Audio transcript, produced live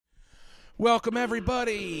Welcome,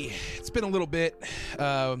 everybody. It's been a little bit.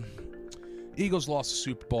 Eagles lost the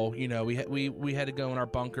Super Bowl. You know, we had to go in our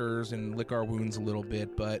bunkers and lick our wounds a little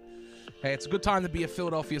bit. But, hey, it's a good time to be a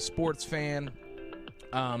Philadelphia sports fan.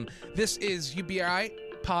 This is UBI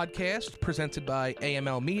podcast presented by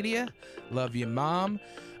AML Media. Love you, Mom.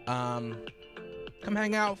 Come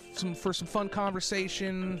hang out for some fun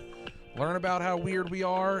conversation. Learn about how weird we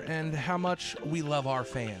are and how much we love our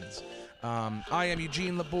fans. I am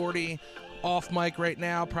Eugene Labordi. Off mic right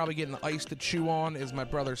now, probably getting ice to chew on, is my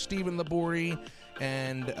brother Stephen Labordi.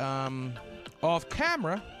 And off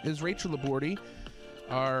camera is Rachel Labordi,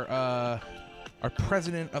 our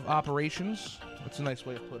president of operations. That's a nice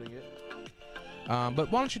way of putting it.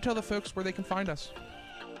 But why don't you tell the folks where they can find us?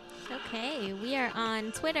 Okay, we are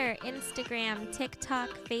on Twitter, Instagram, TikTok,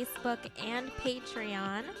 Facebook, and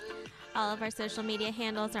Patreon. All of our social media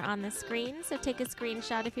handles are on the screen, so take a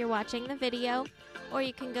screenshot if you're watching the video, or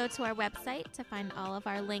you can go to our website to find all of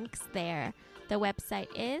our links there. The website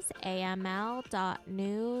is aml.news.blog.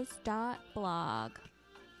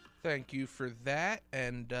 Thank you for that,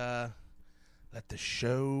 and let the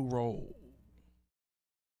show roll.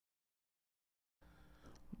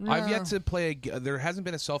 No. I've yet to play there hasn't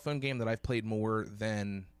been a cell phone game that I've played more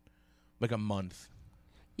than like a month.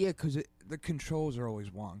 Yeah, because the controls are always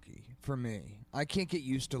wonky for me. I can't get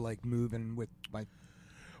used to like moving with my.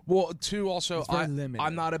 Well, too. Also,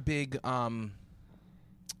 I'm not a big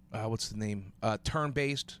what's the name?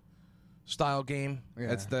 Turn-based style game.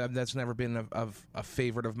 Yeah. That's never been a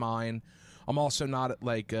favorite of mine. I'm also not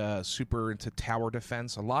like super into tower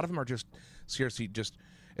defense. A lot of them are just seriously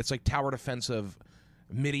it's like tower defense of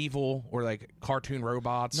medieval or like cartoon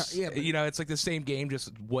robots. No, yeah, you know, it's like the same game,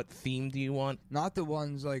 just what theme do you want? Not the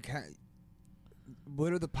ones like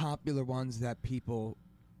what are the popular ones that people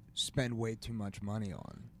spend way too much money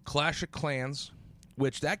on? Clash of Clans,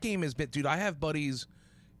 which that game has been, dude, I have buddies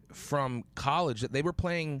from college that they were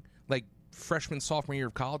playing like freshman, sophomore year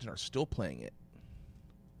of college and are still playing it.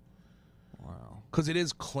 Wow. Because it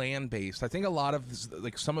is clan based. I think a lot of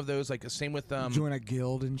like some of those, like the same with join a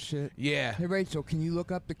guild and shit. Yeah. Hey Rachel, can you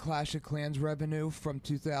look up the Clash of Clans revenue from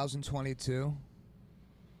 2022?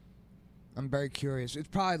 I'm very curious. It's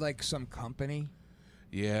probably like some company.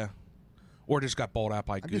 Yeah. Or just got bought out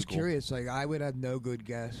by Google. I'm just curious. Like I would have no good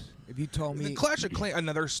guess if you told me. The Clash of Clans.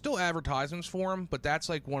 Now there's still advertisements for them, but that's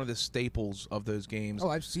like one of the staples of those games. Oh,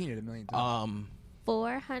 I've seen it a million times.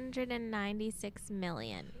 496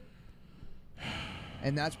 million.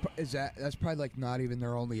 And that's probably like not even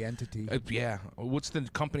their only entity. Yeah. What's the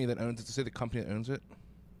company that owns it? To say the company that owns it?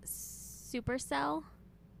 Supercell.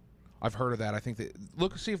 I've heard of that. I think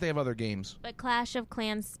see if they have other games. But Clash of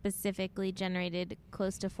Clans specifically generated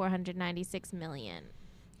close to 496 million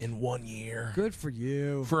in 1 year. Good for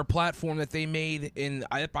you. For a platform that they made in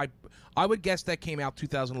I would guess that came out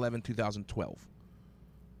 2011, 2012.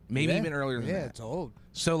 Maybe even earlier than that. Yeah, it's old.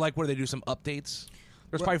 So like what do they do, some updates?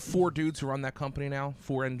 There's probably 4 dudes who run that company now,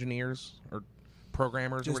 4 engineers or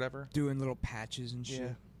programmers or whatever. Doing little patches and shit. Yeah.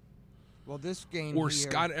 Well, this game or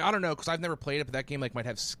I don't know, because I've never played it, but that game like might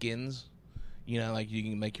have skins. You know, like you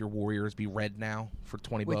can make your warriors be red now for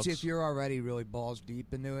 $20. Which, if you're already really balls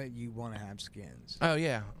deep into it, you want to have skins. Oh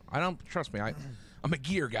yeah, I don't trust me. I'm a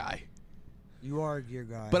gear guy. You are a gear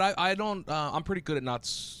guy, but I don't. I'm pretty good at not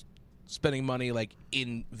spending money like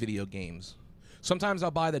in video games. Sometimes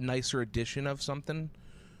I'll buy the nicer edition of something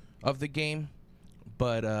of the game,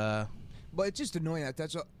 but it's just annoying that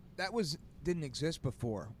didn't exist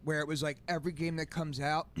before, where it was like every game that comes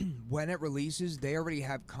out when it releases, they already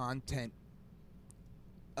have content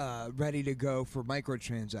ready to go for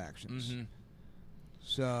microtransactions. Mm-hmm.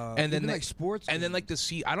 So and then like sports, and then like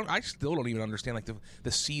I still don't even understand like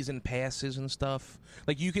the season passes and stuff.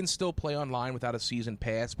 Like you can still play online without a season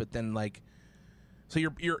pass, but then like, so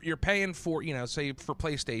you're paying for, you know, say for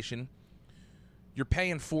PlayStation, you're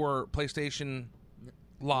paying for PlayStation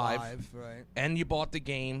Live, right? And you bought the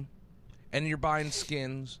game, and you're buying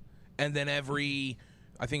skins, and then every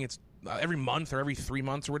month or every 3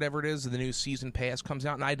 months or whatever it is, the new season pass comes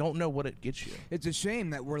out, and I don't know what it gets you. It's a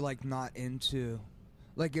shame that we're like not into,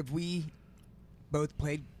 like if we both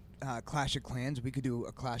played Clash of Clans, we could do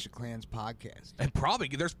a Clash of Clans podcast. And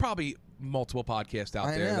there's probably multiple podcasts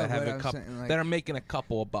out there that have that are making a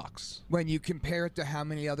couple of bucks. When you compare it to how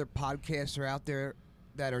many other podcasts are out there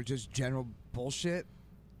that are just general bullshit,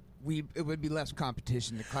 it would be less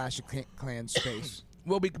competition in the Clash of Clans space.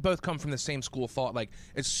 Well, we both come from the same school of thought. Like,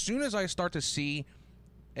 as soon as I start to see,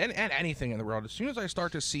 and anything in the world, as soon as I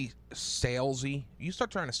start to see salesy, you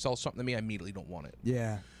start trying to sell something to me, I immediately don't want it.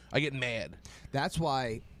 Yeah. I get mad. That's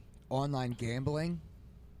why online gambling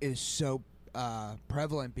is so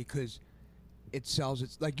prevalent, because it sells.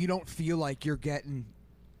 It's like you don't feel like you're getting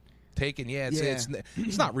taken. Yeah,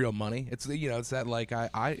 it's not real money. It's it's that like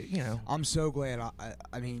I'm so glad.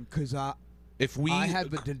 I mean, because I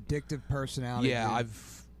have an addictive personality. Yeah, dude.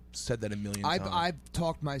 I've said that a million times. I've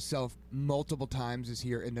talked myself multiple times this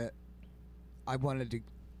year into. I wanted to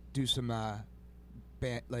do some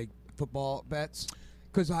like football bets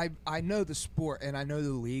because I know the sport and I know the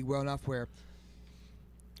league well enough where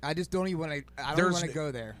I just don't even want to. I don't want to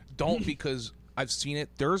go there. Don't because I've seen it.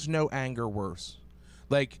 There's no anger worse.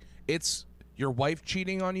 Like it's your wife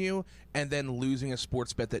cheating on you and then losing a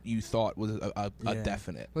sports bet that you thought was a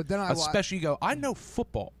definite. But then especially you go, I know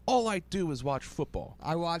football. All I do is watch football.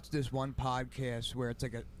 I watched this one podcast where it's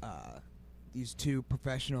like these two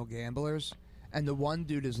professional gamblers, and the one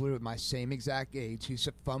dude is literally my same exact age. He's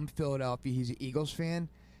from Philadelphia. He's an Eagles fan,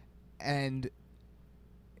 and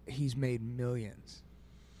he's made millions.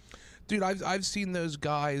 Dude, I've seen those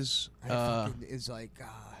guys. Is like.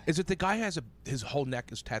 Is it the guy who has his whole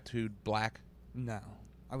neck is tattooed black? No,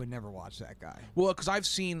 I would never watch that guy. Well, because I've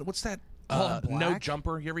seen what's that? No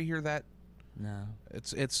Jumper. You ever hear that? No.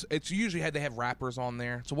 It's usually they have rappers on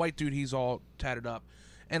there. It's a white dude. He's all tatted up,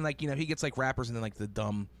 and like he gets like rappers and then like the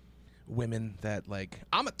dumb women that like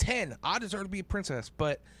I'm a 10. I deserve to be a princess,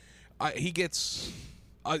 but he gets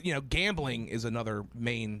gambling is another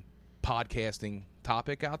main podcasting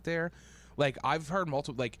topic out there. Like I've heard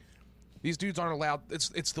multiple like. These dudes aren't allowed.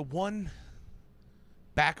 It's the one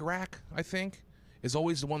Baccarat, I think, is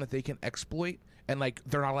always the one that they can exploit, and like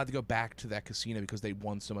they're not allowed to go back to that casino because they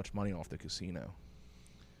won so much money off the casino.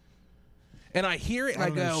 And I hear it and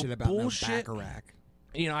I go, bullshit.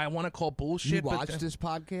 No I want to call bullshit. You watch this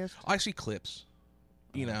podcast? I see clips.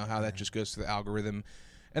 How that just goes to the algorithm,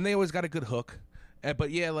 and they always got a good hook.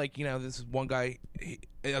 But yeah, like this is one guy.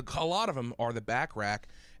 A lot of them are the Baccarat,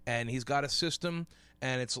 and he's got a system,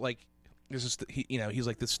 and it's like. He's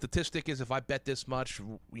like the statistic is if I bet this much,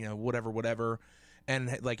 whatever,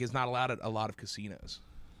 and like is not allowed at a lot of casinos.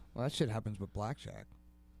 Well, that shit happens with blackjack.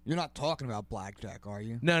 You're not talking about blackjack, are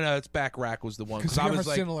you? No, it's Baccarat was the one because I was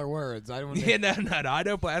like similar words. I don't. Yeah, no, I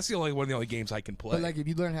know, but that's the only games I can play. But like, if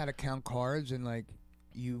you learn how to count cards and like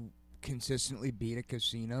you consistently beat a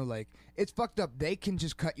casino, like it's fucked up. They can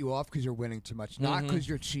just cut you off because you're winning too much, not because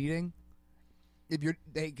you're cheating.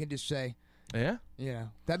 They can just say. Yeah? Yeah.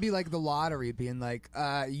 That'd be like the lottery being like,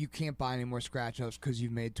 you can't buy any more scratch-offs because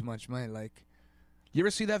you've made too much money. Like, you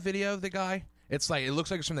ever see that video of the guy? It's like, it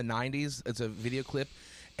looks like it's from the 90s. It's a video clip.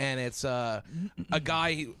 And it's a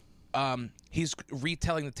guy, he's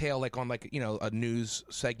retelling the tale like on a news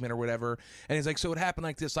segment or whatever. And he's like, so it happened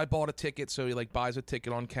like this. I bought a ticket. So he like buys a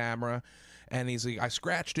ticket on camera. And he's like, I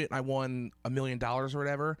scratched it and I won $1 million or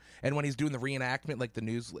whatever. And when he's doing the reenactment, like the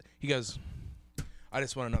news, he goes... I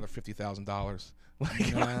just won another $50,000.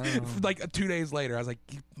 Like 2 days later, I was like,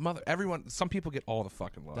 some people get all the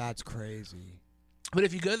fucking love. That's crazy. But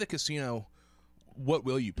if you go to the casino, what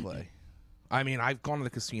will you play? I mean, I've gone to the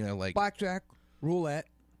casino like blackjack, roulette.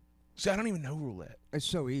 See, I don't even know roulette. It's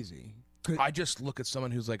so easy. I just look at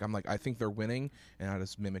someone who's like, I think they're winning, and I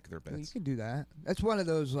just mimic their bets. Well, you can do that. That's one of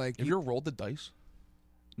those like. Have you ever rolled the dice?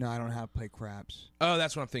 No, I don't know how to play craps. Oh,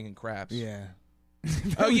 that's what I'm thinking. Craps. Yeah.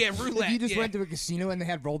 Oh yeah, roulette. If you just went to a casino and they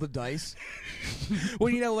had roll the dice.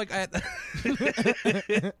 Well, like at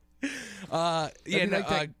that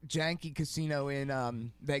janky casino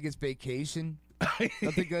in Vegas Vacation.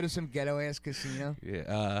 Don't they go to some ghetto ass casino?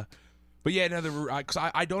 Yeah, but yeah, no,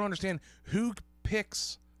 because I don't understand who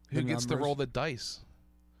picks who gets to roll the dice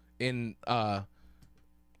in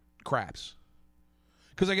craps.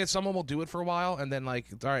 Because I guess someone will do it for a while, and then like,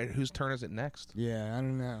 all right, whose turn is it next? Yeah, I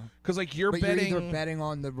don't know. Because like you're betting, you're either betting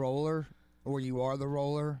on the roller, or you are the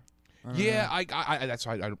roller. I that's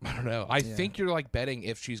why I don't know. I think you're like betting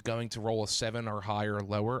if she's going to roll a 7 or higher or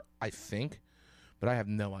lower. I think, but I have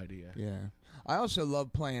no idea. Yeah, I also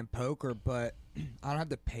love playing poker, but I don't have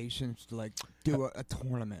the patience to like do a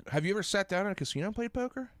tournament. Have you ever sat down in a casino and played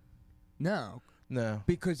poker? No,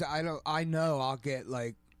 because I don't. I know I'll get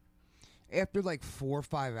like. After like 4 or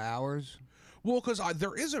 5 hours. Well, because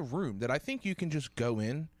there is a room that I think you can just go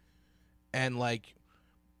in and like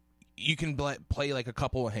you can play like a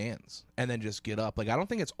couple of hands and then just get up. Like I don't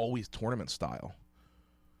think it's always tournament style.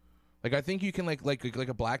 Like I think you can like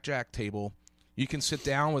a blackjack table. You can sit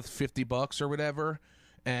down with $50 or whatever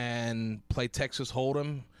and play Texas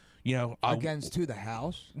Hold'em. Against the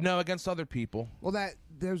house? No, against other people. Well,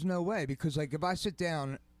 there's no way because like if I sit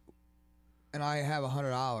down and I have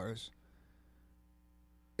 $100.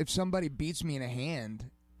 If somebody beats me in a hand,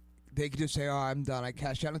 they could just say, "Oh, I'm done. I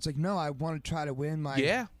cash out." And it's like, no, I want to try to win my.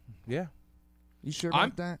 Yeah. You sure about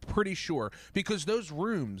I'm that? pretty sure because those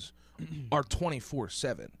rooms are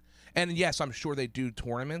 24/7, and yes, I'm sure they do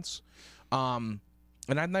tournaments. And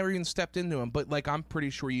I've never even stepped into them, but like I'm pretty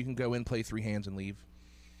sure you can go in, play 3 hands, and leave.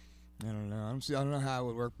 I don't know. I don't know how it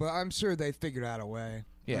would work, but I'm sure they figured out a way.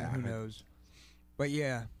 Yeah. Who knows? But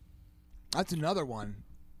yeah, that's another one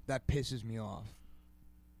that pisses me off.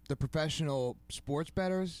 The professional sports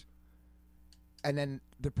bettors and then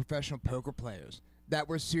the professional poker players that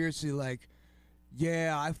were seriously like,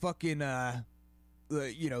 yeah, I fucking,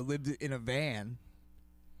 lived in a van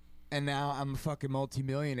and now I'm a fucking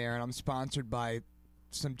multimillionaire and I'm sponsored by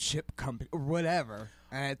some chip company or whatever.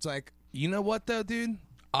 And it's like, You know what though, dude?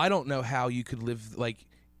 I don't know how you could live like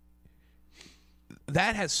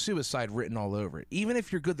that has suicide written all over it. Even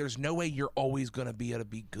if you're good, there's no way you're always gonna be able to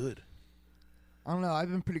be good. I don't know. I've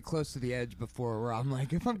been pretty close to the edge before where I'm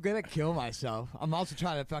like, if I'm going to kill myself, I'm also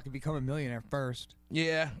trying to fucking become a millionaire first.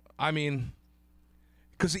 Yeah, I mean,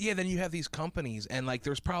 because then you have these companies, and like,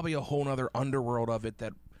 there's probably a whole other underworld of it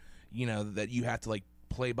that, that you have to like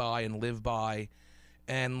play by and live by,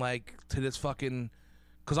 and like to this fucking,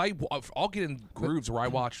 because I'll get in grooves where I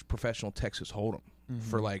watch professional Texas Hold'em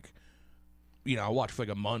for like, I watch for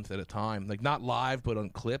like a month at a time, like not live but on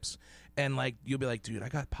clips. And, like, you'll be like, dude, I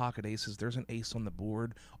got pocket aces. There's an ace on the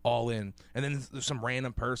board, all in. And then there's some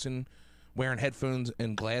random person wearing headphones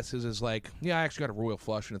and glasses is like, yeah, I actually got a royal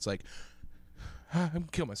flush. And it's like, I'm going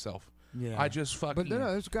to kill myself. Yeah. I just fucking... But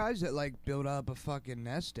no, there's guys that, like, build up a fucking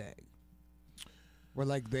nest egg where,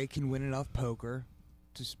 like, they can win enough poker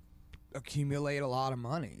to accumulate a lot of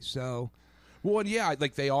money. So... Well, yeah,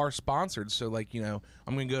 like, they are sponsored. So, like, I'm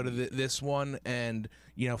going to go to this one and...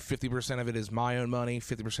 50% of it is my own money,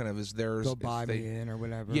 50% of it is theirs. They'll buy me in or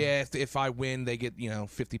whatever. Yeah, if I win, they get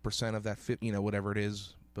 50% of that, whatever it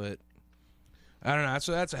is. But I don't know.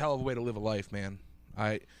 That's a hell of a way to live a life, man.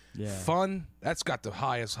 Fun. That's got the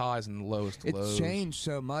highest highs and the lowest lows. It's changed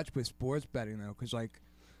so much with sports betting though, because like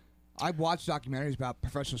I've watched documentaries about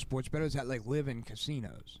professional sports bettors that like live in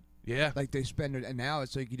casinos. Yeah, like they spend it, and now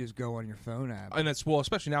it's like you just go on your phone app. And it's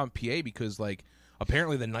especially now in PA because like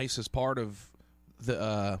apparently the nicest part of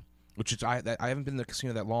the which is I haven't been in the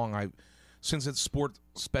casino that long. Since it's sports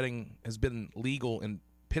betting has been legal in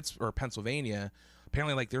Pittsburgh or Pennsylvania.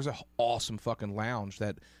 Apparently, like there's an awesome fucking lounge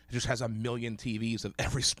that just has 1 million TVs of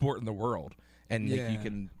every sport in the world, and like, you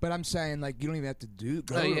can. But I'm saying like you don't even have to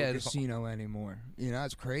go to a casino anymore.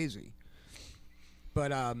 It's crazy.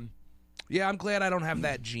 But yeah, I'm glad I don't have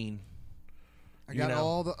that gene. I got a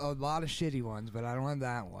lot of shitty ones, but I don't have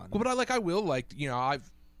that one. Well, but I will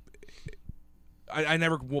I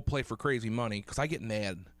never will play for crazy money because I get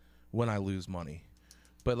mad when I lose money.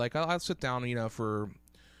 But like I'll sit down, for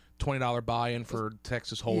 $20 buy-in for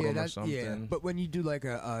Texas Hold'em or something. Yeah, but when you do like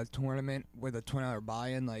a tournament with a $20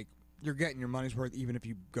 buy-in, like you're getting your money's worth even if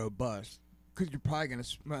you go bust. Because you're probably gonna,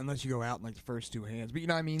 unless you go out in like the first 2 hands. But you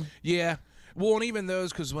know what I mean? Yeah. Well, and even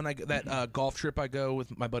those, because when I that golf trip I go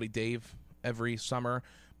with my buddy Dave every summer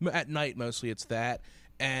at night mostly it's that,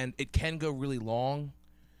 and it can go really long.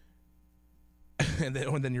 And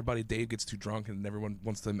then your buddy Dave gets too drunk and everyone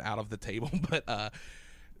wants them out of the table. But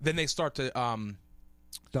then they start to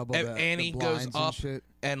double the ante goes up,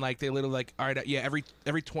 and like they literally like, all right, yeah,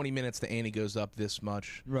 every 20 minutes the ante goes up this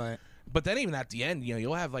much. Right. But then even at the end,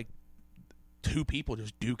 you'll have like 2 people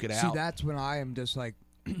just duke it out. See, that's when I am just like,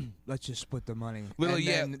 let's just split the money.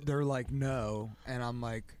 Literally, and then they're like, no, and I'm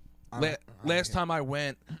like. Last time I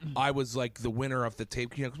went, I was like the winner of the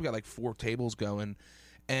table. Because we got like 4 tables going.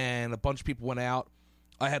 And a bunch of people went out.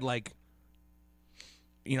 I had like,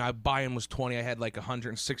 buy-in was $20. I had like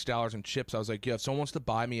 $106 in chips. I was like, if someone wants to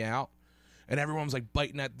buy me out, and everyone was like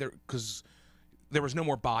biting at their because there was no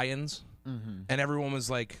more buy-ins, and everyone was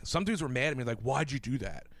like, some dudes were mad at me, like, why'd you do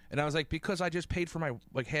that? And I was like, because I just paid for my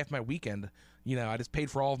half my weekend. I just paid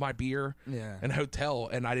for all of my beer and hotel,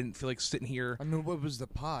 and I didn't feel like sitting here. I mean, what was the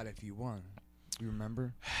pot if you won? You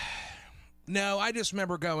remember? No, I just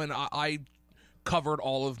remember going. I covered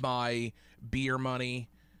all of my beer money,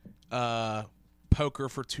 poker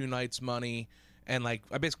for 2 nights money, and like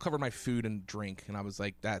I basically covered my food and drink, and I was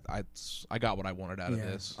like, that I got what I wanted out of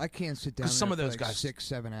this. I can't sit down some of those for guys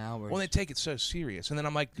 6-7 hours. Well, they take it so serious, and then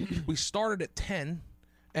I'm like, we started at 10,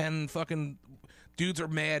 and fucking dudes are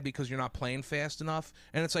mad because you're not playing fast enough,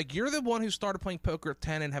 and it's like you're the one who started playing poker at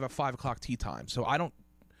 10 and have a 5 o'clock tea time, so I don't.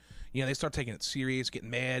 They start taking it serious, getting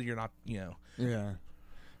mad. You're not, Yeah.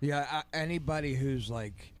 Yeah, anybody who's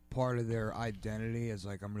like part of their identity is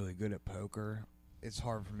like I'm really good at poker. It's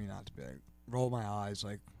hard for me not to be like roll my eyes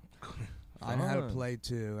like I know how to play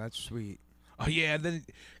too. That's sweet. Oh yeah, then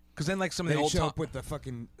because then like some of they the old show up with the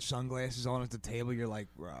fucking sunglasses on at the table. You're like,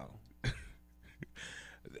 bro,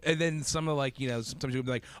 And then some of sometimes you'll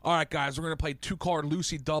be like, all right, guys, we're going to play 2-card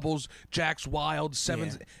Lucy doubles, Jacks wild,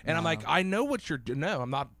 sevens. Yeah. And I'm like, I know what you're doing. No, I'm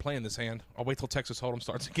not playing this hand. I'll wait till Texas Hold'em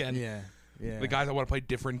starts again. Yeah. The guys that want to play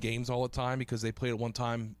different games all the time because they played it one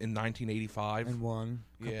time in 1985. And won.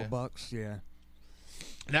 Couple bucks, yeah.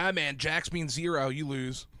 Nah, man, Jacks means 0. You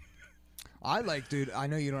lose. Dude, I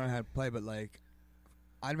know you don't know how to play, but,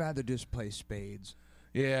 I'd rather just play spades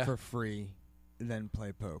for free than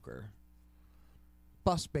play poker.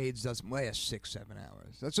 Plus, spades doesn't weigh us 6-7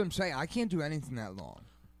 hours. That's what I'm saying. I can't do anything that long.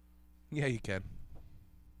 Yeah, you can.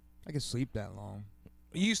 I can sleep that long.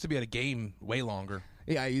 You used to be at a game way longer.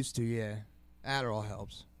 Yeah, I used to, yeah. Adderall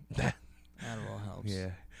helps. Adderall helps. Yeah.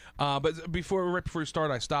 But right before you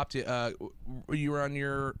started, I stopped you. You were on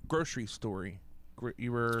your grocery story.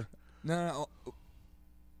 You were... No.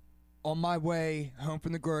 On my way home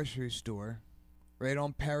from the grocery store, right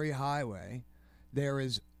on Perry Highway, there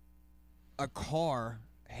is a car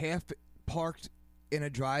half parked in a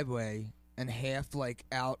driveway and half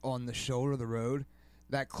out on the shoulder of the road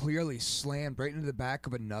that clearly slammed right into the back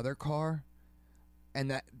of another car, and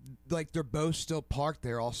that they're both still parked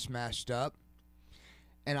there, all smashed up.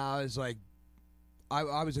 And I was like,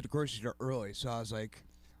 I was at the grocery store early, so I was like,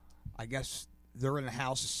 I guess they're in the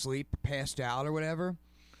house asleep, passed out or whatever.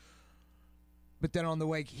 But then on the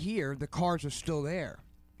way here, the cars are still there.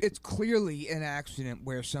 It's clearly an accident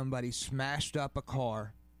where somebody smashed up a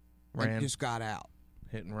car and just got out.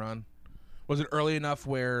 Hit and run. Was it early enough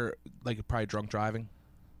where, probably drunk driving?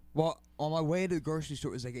 Well, on my way to the grocery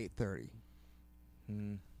store, it was 8:30.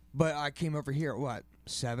 But I came over here at,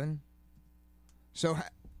 7? So,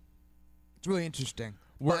 it's really interesting.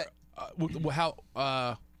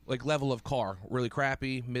 How, level of car? Really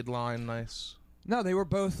crappy, midline, nice? No, they were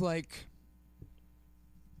both,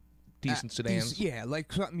 decent sedans? Yeah,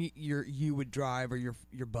 something you would drive or your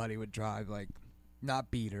buddy would drive, not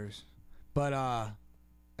beaters. But,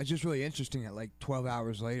 it's just really interesting that, 12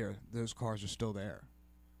 hours later, those cars are still there.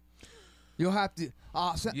 You'll have to...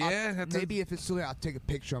 maybe if it's still there, I'll take a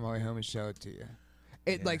picture on my way home and show it to you.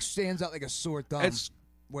 It, stands out like a sore thumb.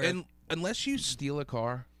 Unless you steal a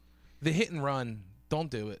car, the hit and run, don't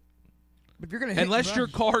do it. But if you're gonna hit unless and your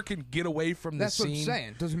run, car can get away from the that's scene. That's what I'm saying.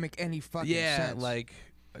 It doesn't make any fucking sense.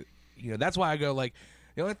 That's why I go,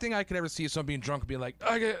 the only thing I could ever see is someone being drunk and be like,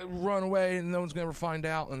 I gotta run away and no one's gonna ever find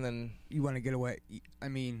out, and then... You want to get away. I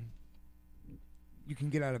mean... You can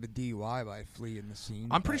get out of a DUI by fleeing the scene.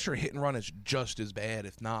 I'm pretty sure hit and run is just as bad,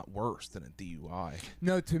 if not worse, than a DUI.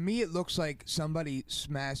 No, to me it looks like somebody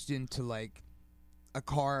smashed into a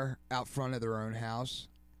car out front of their own house.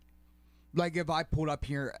 If I pulled up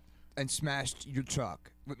here and smashed your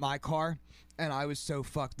truck with my car, and I was so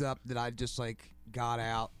fucked up that I just got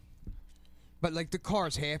out. But the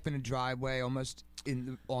car's half in a driveway, almost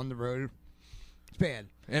on the road. It's bad.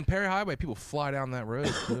 And Perry Highway, people fly down that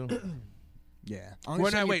road too. Yeah. I'm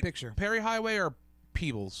going to send you a picture. Perry Highway or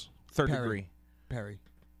Peebles? Third degree? Perry.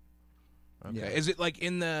 Okay. Yeah. Is it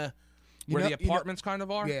in the... where the apartments kind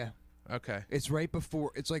of are? Yeah. Okay. It's right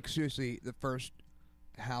before... It's seriously the first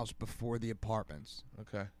house before the apartments.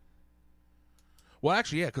 Okay. Well,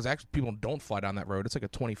 actually, yeah, because people don't fly down that road. It's a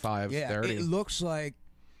 25, 30. It looks like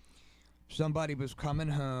somebody was coming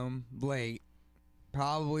home late,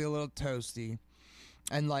 probably a little toasty,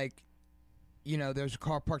 and there's a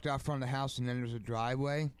car parked out front of the house, and then there's a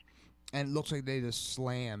driveway, and it looks like they just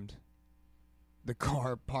slammed the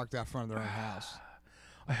car parked out front of their own house.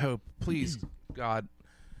 I hope, please, God.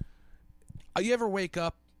 You ever wake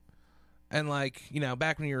up and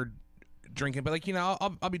back when you were drinking, but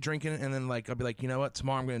I'll be drinking, and then I'll be you know what,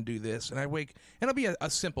 tomorrow I'm going to do this, and I wake, and it'll be a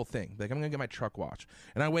simple thing, I'm going to get my truck washed,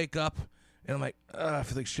 and I wake up, and I'm I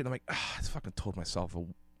feel like shit. I'm I fucking told myself I'll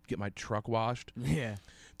get my truck washed. Yeah.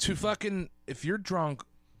 To fucking, if you're drunk,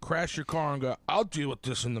 crash your car and go, I'll deal with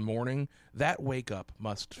this in the morning. That wake up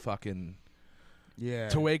must fucking... Yeah.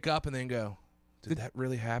 To wake up and then go, did that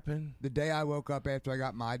really happen? The day I woke up after I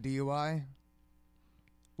got my DUI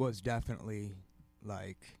was definitely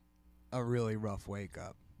a really rough wake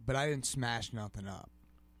up. But I didn't smash nothing up.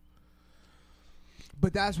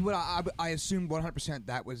 But that's what I assumed 100%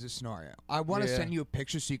 that was the scenario. I want to send you a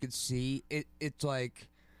picture so you could see it. It's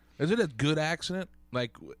Is it a good accident?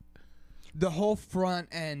 The whole front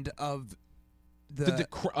end of the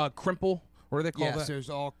crimple? What do they call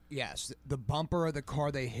that? Yes, the bumper of the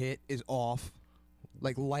car they hit is off,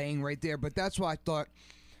 laying right there. But that's why I thought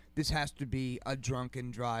this has to be a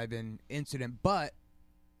drunken driving incident. But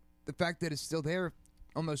the fact that it's still there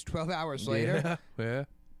almost 12 hours later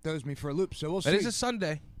throws me for a loop. So we'll see. It is a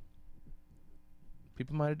Sunday.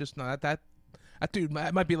 People might have just not that dude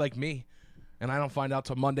might be like me. and I don't find out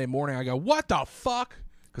till Monday morning. I go, what the fuck?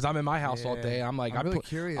 Because I'm in my house all day. I'm like, I'm really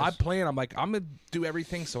curious. I plan. I'm like, I'm gonna do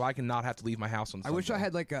everything so I can not have to leave my house on Sunday. I wish I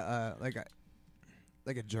had like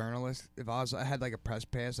a journalist. If I had like a press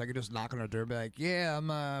pass, I could just knock on her door and be like, yeah,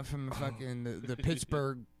 I'm from fucking the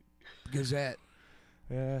Pittsburgh Gazette.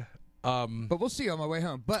 Yeah. But we'll see on my way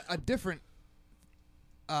home. But a different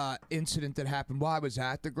incident that happened while I was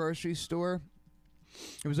at the grocery store.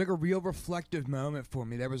 It was like a real reflective moment for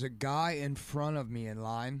me. There was a guy in front of me in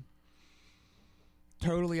line,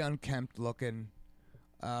 totally unkempt looking,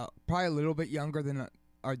 probably a little bit younger than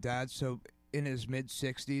our dad, so in his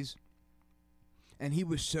mid-60s. And he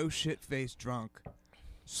was so shit-faced drunk,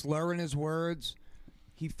 slurring his words.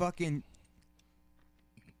 He fucking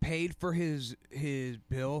paid for his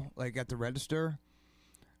bill, like at the register,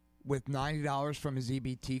 with $90 from his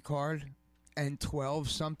EBT card and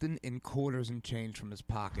 12-something in quarters and change from his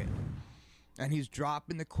pocket. And he's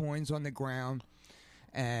dropping the coins on the ground,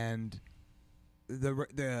 and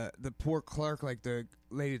the poor clerk, like the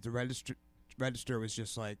lady at the register was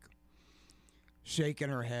just like shaking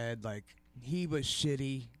her head, like he was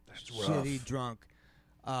shitty drunk.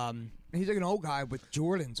 He's like an old guy with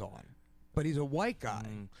Jordans on, but he's a white guy.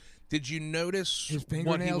 Did you notice his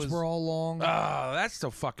fingernails were all long? Oh, that's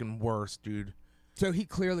the fucking worst, dude. So he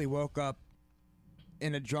clearly woke up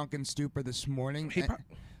in a drunken stupor this morning,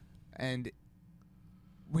 and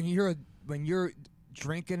when you're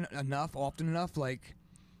drinking often enough, like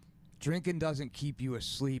drinking doesn't keep you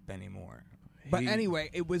asleep anymore. But anyway,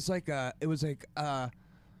 it was like a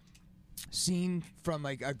scene from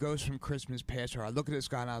like a Ghost from Christmas Past where I look at this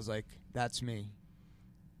guy and I was like, that's me.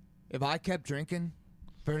 If I kept drinking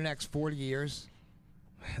for the next 40 years,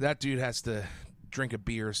 that dude has to drink a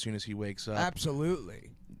beer as soon as he wakes up. Absolutely.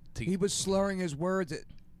 He was slurring his words at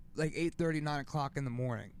like 8:30, 9 o'clock in the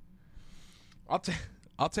morning. I'll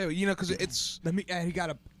tell you, because it's. He got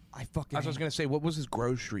a. I was gonna say, what was his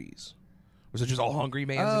groceries? Was it just all Hungry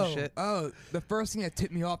Man's and shit? Oh, the first thing that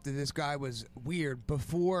tipped me off to this guy was weird.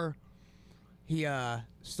 Before he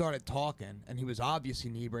started talking, and he was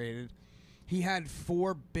obviously inebriated, he had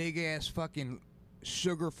 4 big ass fucking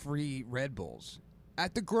sugar-free Red Bulls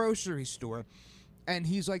at the grocery store, and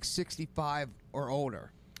he's like 65 or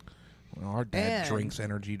older. Well, our dad drinks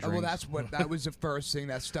energy drinks. Well, that was the first thing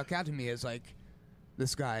that stuck out to me, is like,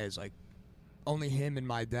 this guy is like, only him and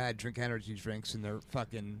my dad drink energy drinks, and they're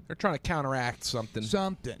trying to counteract something.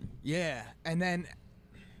 Yeah. And then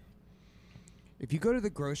if you go to the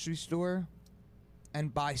grocery store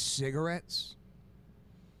and buy cigarettes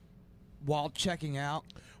while checking out.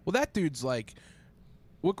 Well, that dude's like,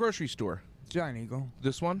 what grocery store? Giant Eagle.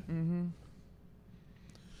 This one? Mm-hmm.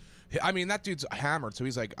 I mean, that dude's hammered, so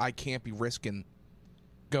he's like, I can't be risking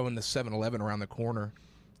going to 7-Eleven around the corner.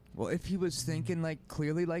 Well, if he was thinking like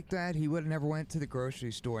clearly like that, he would have never went to the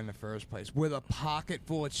grocery store in the first place with a pocket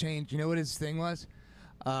full of change. You know what his thing was?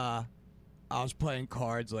 I was playing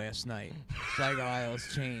cards last night, so I got all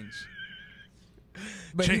this change.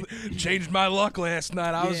 But changed my luck last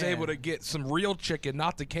night. I was able to get some real chicken,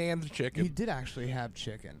 not the canned chicken. He did actually have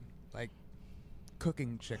chicken, like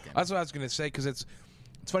cooking chicken. That's what I was going to say, because it's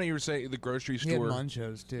funny you were saying the grocery store. He had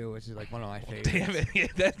Munchos, too, which is like one of my favorites. Damn it. Yeah,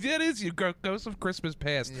 that is you. Ghost of Christmas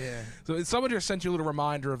Past. Yeah. So someone just sent you a little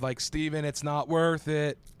reminder of like, Steven, it's not worth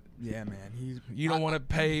it. Yeah, man. You don't want to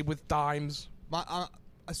pay with dimes.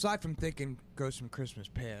 Aside from thinking Ghost from Christmas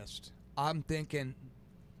Past, I'm thinking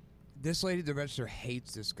this lady at the register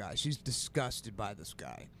hates this guy. She's disgusted by this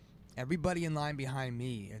guy. Everybody in line behind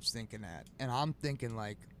me is thinking that. And I'm thinking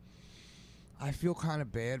like, I feel kind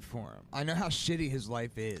of bad for him. I know how shitty his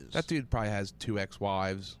life is. That dude probably has 2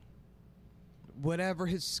 ex-wives. Whatever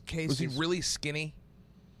his case Was he is. really skinny?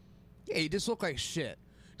 Yeah, he just looked like shit.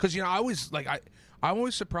 Because, I always, like, I'm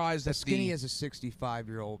always surprised that skinny as a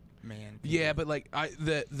 65-year-old man. Yeah, but, like,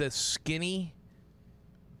 the skinny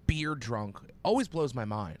beer drunk always blows my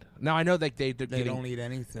mind. Now, I know that they don't eat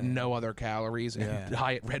anything. No other calories and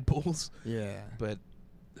Diet Red Bulls. Yeah. But,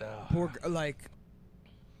 poor, like...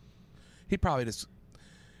 He probably just...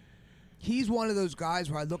 He's one of those guys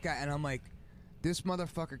where I look at and I'm like, this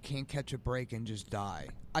motherfucker can't catch a break and just die.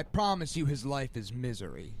 I promise you his life is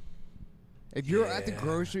misery. If you're at the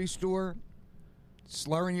grocery store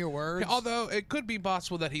slurring your words... Although, it could be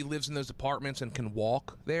possible that he lives in those apartments and can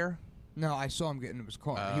walk there. No, I saw him get into his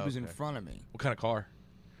car. He was in front of me. What kind of car?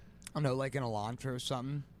 I don't know, like an Elantra or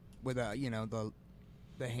something with a,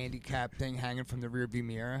 the handicap thing hanging from the rearview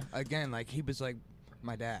mirror. Again, like, he was like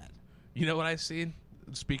my dad. You know what I seen?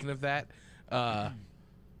 Speaking of that, a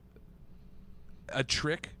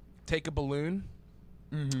trick: take a balloon,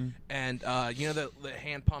 and the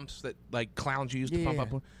hand pumps that like clowns use to pump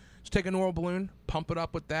up. Just take a normal balloon, pump it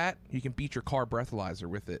up with that. You can beat your car breathalyzer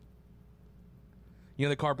with it. You know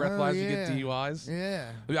the car breathalyzer you get DUIs?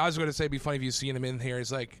 Yeah. I was going to say it'd be funny if you seen him in here.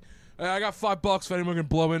 He's like, hey, I got $5 if anyone can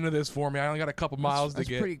blow into this for me. I only got a couple miles to get.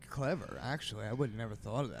 That's pretty clever, actually. I would have never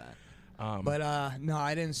thought of that. But no,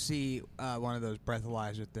 I didn't see one of those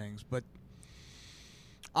breathalyzer things. But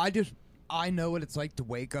I know what it's like to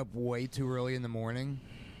wake up way too early in the morning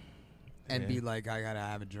and be like, I gotta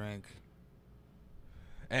have a drink.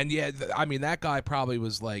 And yeah, I mean, that guy probably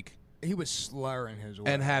was like, he was slurring his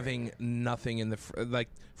way. And having nothing in the like,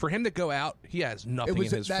 for him to go out, he has nothing in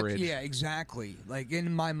his fridge. Yeah, exactly. Like,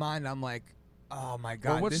 in my mind, I'm like, oh my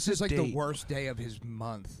God, this is like the worst day of his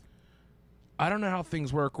month. I don't know how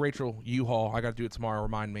things work. Rachel U-Haul, I got to do it tomorrow.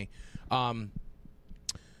 Remind me. I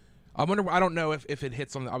wonder. I don't know if it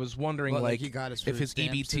hits on. I was wondering he got if his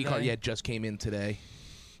EBT card just came in today.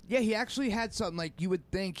 Yeah, he actually had something like you would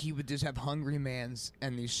think he would just have Hungry Man's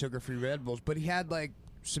and these sugar-free Red Bulls, but he had like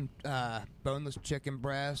some boneless chicken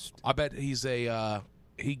breast. I bet he's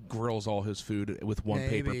he grills all his food with one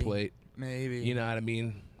paper plate. Maybe. You know what I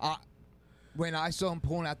mean? When I saw him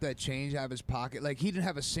pulling out that change out of his pocket, like he didn't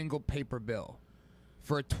have a single paper bill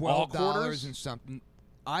for $12 and something.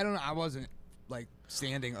 I don't know. I wasn't like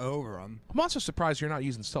standing over him. I'm also surprised you're not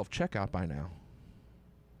using self-checkout by now.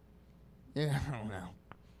 Yeah, I don't know.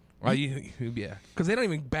 Well, yeah, because they don't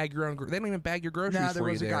even bag your own. They don't even bag your groceries for you. No, there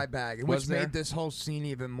was a guy bagging, which there? made this whole scene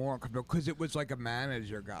even more uncomfortable because it was like a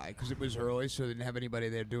manager guy because it was early, so they didn't have anybody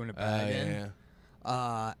there doing the bagging.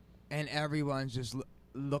 And everyone's just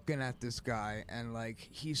looking at this guy and like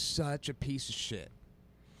he's such a piece of shit.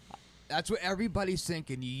 That's what everybody's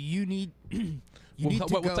thinking. You need you need to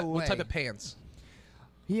go away. What type of pants?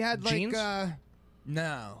 He had like jeans?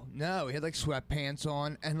 No, he had like sweatpants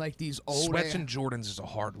on and like these old Sweats and Jordans is a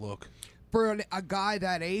hard look for a guy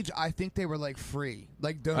that age. I think they were like free,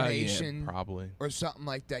 like donation, probably or something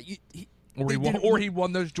like that. Or he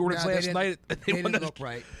won those Jordans last night. They didn't look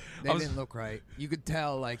right. They didn't look right. You could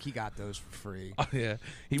tell like he got those for free. Oh, yeah,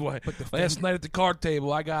 he won. Last night at the card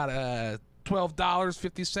table, I got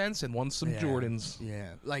 $12.50 and won some Jordans. Yeah,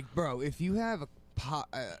 like bro, if you have a pot,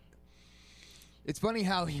 it's funny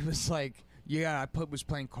how he was like. Yeah, was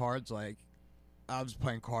playing cards. Like, I was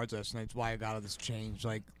playing cards last night. That's why I got all this change.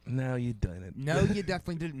 Like, no, you didn't. No, you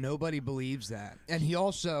definitely didn't. Nobody believes that. And he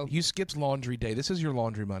also... You skipped laundry day. This is your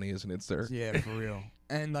laundry money, isn't it, sir? Yeah, for real.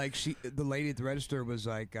 And, like, the lady at the register was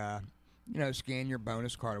like, scan your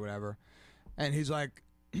bonus card or whatever. And he's like,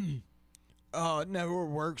 oh, it never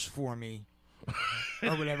works for me.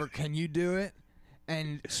 Or whatever. Can you do it?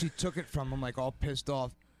 And she took it from him, like, all pissed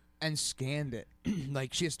off. And scanned it.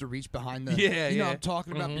 Like, she has to reach behind the... You know what I'm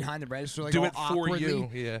talking about? Behind the register. Like, do all it for awkwardly.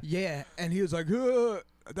 you. Yeah. And he was like,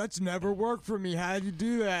 that's never worked for me. How'd you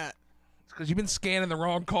do that? It's because you've been scanning the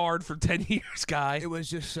wrong card for 10 years, guy. It was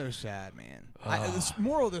just so sad, man. The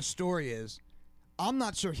moral of the story is, I'm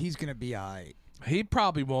not sure he's going to be all right. He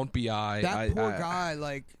probably won't be all right. That poor guy,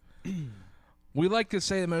 like... We like to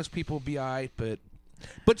say that most people will be all right,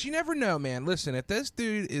 but you never know, man. Listen, if this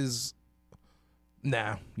dude is...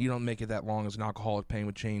 Nah, you don't make it that long as an alcoholic paying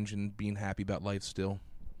with change and being happy about life still.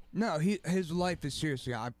 No, his life is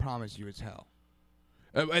seriously, I promise you, it's hell.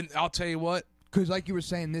 And I'll tell you what. Because like you were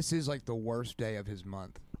saying, this is like the worst day of his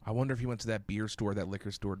month. I wonder if he went to that beer store, that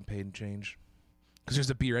liquor store, and paid in change. Because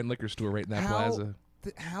there's a beer and liquor store right in that plaza.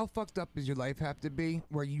 How fucked up does your life have to be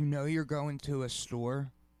where you know you're going to a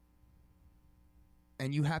store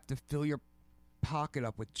and you have to fill your pocket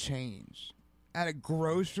up with change? At a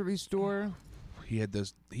grocery store? He had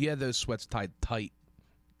those sweats tied tight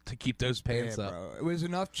to keep those pants up. Bro. It was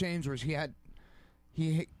enough change where he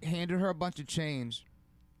handed her a bunch of change,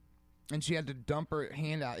 and she had to dump her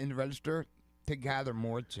hand out in the register to gather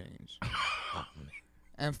more change.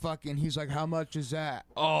 And fucking, he's like, "How much is that?"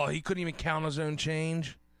 Oh, he couldn't even count his own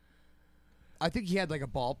change. I think he had like a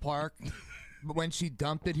ballpark, but when she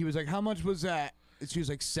dumped it, he was like, "How much was that?" She was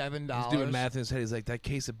like $7. He's doing math in his head. He's like, that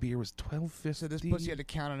case of beer was $12.50. So this pussy had to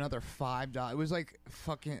count another $5. It was like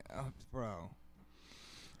fucking, bro.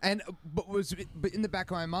 And but in the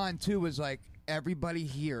back of my mind too was like everybody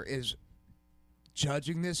here is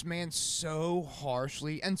judging this man so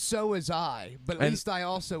harshly, and so is I. But at least I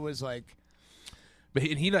also was like, but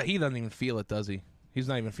he doesn't even feel it, does he? He's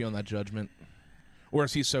not even feeling that judgment. Or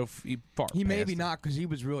is he so far? He maybe not, because he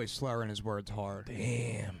was really slurring his words hard.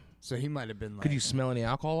 Damn. So he might have been like... Could you smell any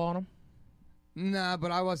alcohol on him? Nah,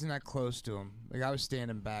 but I wasn't that close to him. Like, I was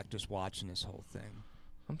standing back just watching this whole thing.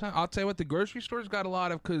 Sometimes I'll tell you what, the grocery store's got a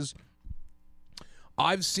lot of, because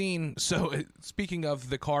I've seen... So, speaking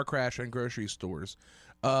of the car crash and grocery stores,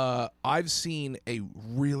 I've seen a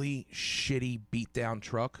really shitty beat-down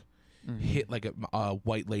truck hit like a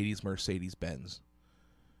white lady's Mercedes Benz.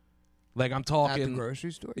 Like I'm At talking, the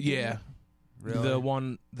grocery store? yeah,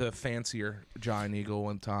 Really? the fancier Giant Eagle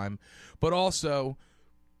one time, but also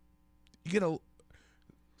you get a.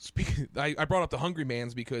 I brought up the Hungry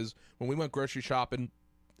Man's because when we went grocery shopping,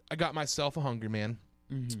 I got myself a Hungry Man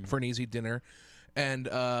for an easy dinner, and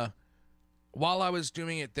while I was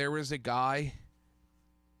doing it, there was a guy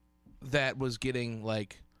that was getting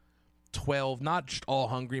like 12, not just all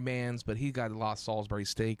Hungry Man's, but he got a lot of Salisbury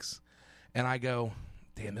steaks, and I go,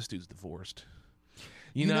 damn, this dude's divorced.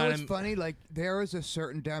 You know what's funny? Like, there is a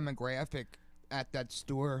certain demographic at that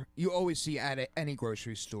store. You always see at any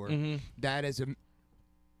grocery store that is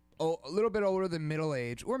a little bit older than middle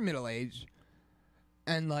age or middle age.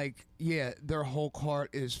 And, like, yeah, their whole cart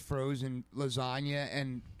is frozen lasagna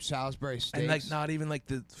and Salisbury steaks. And, like, not even, like,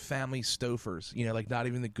 the family Stofers, you know, like, not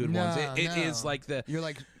even the good ones. It is, like, the... You're,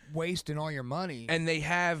 like, wasting all your money. And they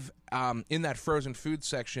have, in that frozen food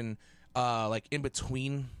section, like, in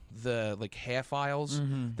between the, like, half aisles,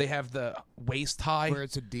 they have the waist high. Where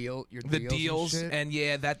it's a deal. The deals. And, shit. And,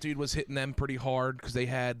 yeah, that dude was hitting them pretty hard because they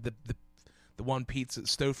had the one pizza,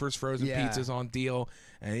 Stouffer's frozen pizzas on deal,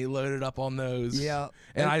 and he loaded up on those. Yeah.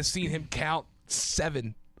 And I've seen him count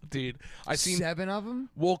 7, dude. I seen 7 of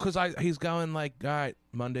them? Well, because he's going like, all right,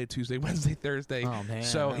 Monday, Tuesday, Wednesday, Thursday. Oh, man.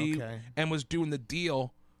 So he okay. and was doing the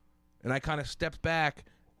deal, and I kind of stepped back,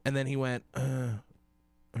 and then he went, all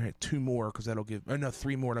right, 2 more, because that'll give, no,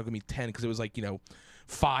 3 more, that'll give me 10, because it was like,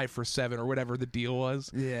 5 for 7 or whatever the deal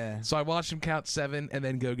was. Yeah. So I watched him count 7 and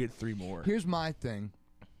then go get 3 more. Here's my thing.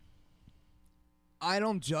 I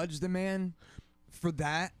don't judge the man for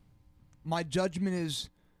that. My judgment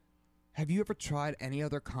is, have you ever tried any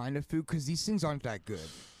other kind of food? Because these things aren't that good.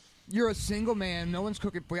 You're a single man. No one's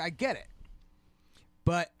cooking for you. I get it.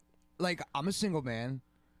 But, like, I'm a single man,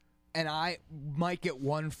 and I might get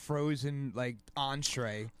one frozen, like,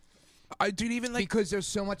 entree. Dude, even like... Because there's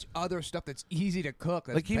so much other stuff that's easy to cook.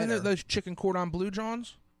 Like, even those chicken cordon bleu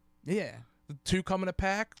Johns? Yeah. 2 come in a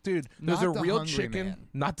pack, dude. Those Not are the real Hungry chicken, Man.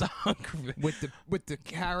 not the Hungry Man. With the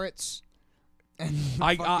carrots. And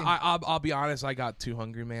I'll be honest. I got 2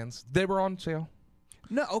 Hungry Mans. They were on sale.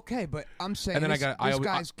 No, okay, but I'm saying And then this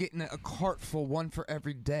guy's getting a cart full, one for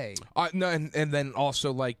every day. No, and then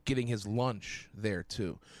also like getting his lunch there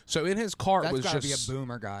too. So in his cart That's was gotta just be a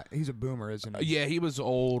boomer guy. He's a boomer, isn't he? yeah, he was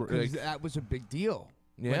old. 'Cause that was a big deal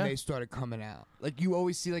when Yeah. they started coming out. Like you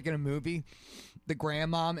always see, like in a movie, the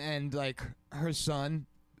grandmom and like her son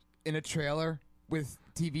in a trailer with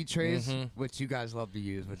TV trays, which you guys love to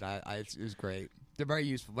use, which it was great. They're very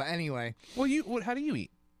useful. But anyway, Well, how do you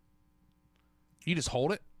eat? You just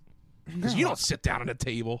hold it because you don't sit down at a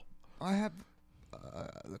table. I have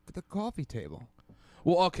the coffee table.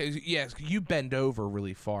 Well, okay, yes, you bend over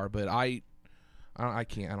really far, but I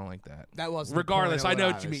can't. I don't like that. That wasn't. Regardless, the point I of know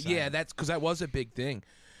what what you was mean. Yeah, saying. that's because that was a big thing,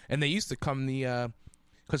 and they used to come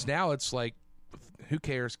because now it's like, who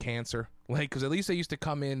cares, cancer? Like, because at least they used to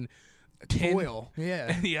come in tin, foil.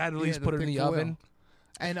 Yeah, and you had to at least put it in thick the foil. oven.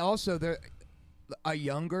 And also, a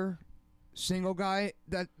younger single guy,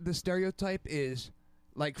 that the stereotype is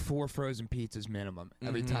like 4 frozen pizzas minimum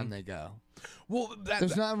every time they go. Well,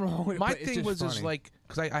 There's nothing wrong with it. my but it's thing just was funny. is like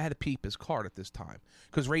because I had to peep his card at this time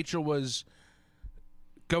because Rachel was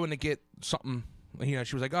going to get something. She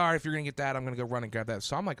was like, all right, if you're going to get that, I'm going to go run and grab that.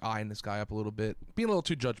 So I'm like eyeing this guy up a little bit, being a little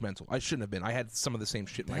too judgmental. I shouldn't have been. I had some of the same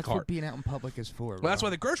shit in my That's cart. what being out in public is for. Well, that's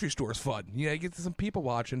why the grocery store is fun. You get some people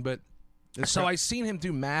watching. But so I seen him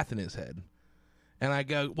do math in his head, and I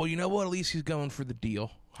go, well, you know what? At least he's going for the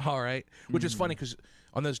deal. All right, which is funny because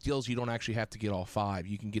on those deals you don't actually have to get all 5.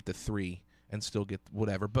 You can get the 3 and still get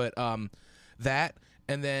whatever. But that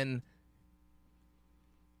and then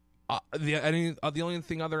the only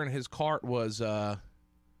thing other in his cart was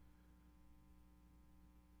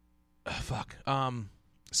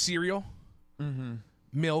cereal,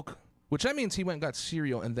 milk, which that means he went and got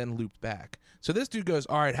cereal and then looped back. So this dude goes,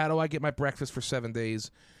 all right, how do I get my breakfast for 7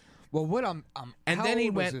 days? Well, what And how then he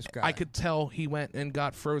old was went, this guy? I could tell he went and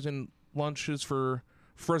got frozen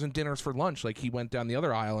dinners for lunch. Like he went down the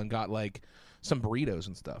other aisle and got like some burritos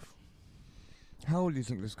and stuff. How old do you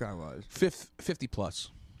think this guy was? 50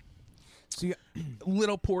 plus. See,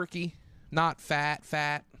 Little porky, not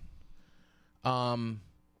fat. But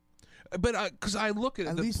because I look at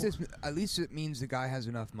at least it means the guy has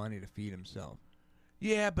enough money to feed himself.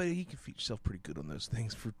 Yeah, but he can feed himself pretty good on those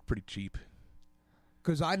things for pretty cheap.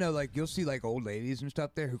 Because I know, like, you'll see like old ladies and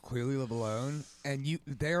stuff there who clearly live alone, and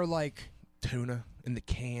they're like Tuna in the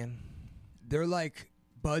can. they're like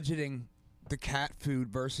budgeting the cat food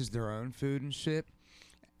versus their own food and shit,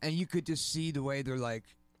 and you could just see the way they're like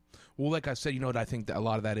Well, like I said, you know what I think that a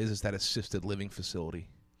lot of that is that assisted living facility.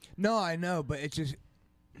 No, I know, but it's just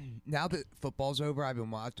now that football's over,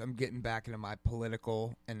 I'm getting back into my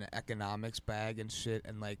political and economics bag and shit,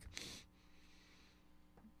 and like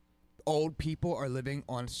old people are living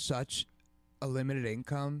on such a limited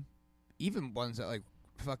income, even ones that like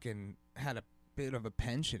fucking had a bit of a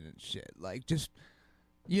pension and shit, like just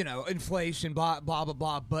inflation, blah blah blah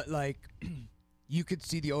blah, but like you could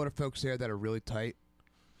see the older folks there that are really tight.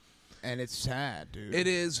 And it's sad, dude. It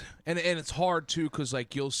is, and it's hard too, because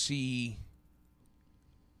like you'll see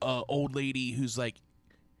a old lady who's like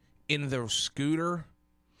in their scooter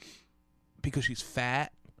because she's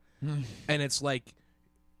fat, and it's like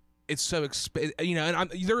it's so expensive,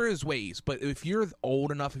 And there is ways, but if you're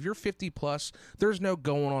old enough, if you're 50 plus, there's no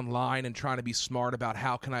going online and trying to be smart about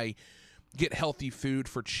how can I get healthy food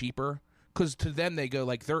for cheaper. Because to them, they go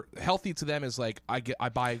like they're healthy. To them is like I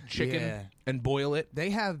buy chicken and boil it. They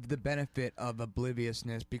have the benefit of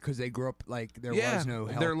obliviousness because they grew up like there was no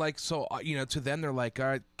health. They're like to them they're like, all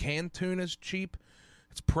right, canned tuna's cheap,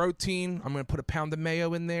 it's protein. I'm gonna put a pound of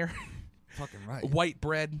mayo in there. Fucking right. White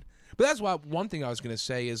bread. But that's why one thing I was gonna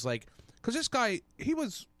say is like, because this guy he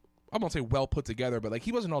was, I won't say well put together, but like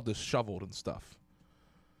he wasn't all disheveled and stuff.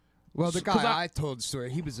 Well, the guy I told the story,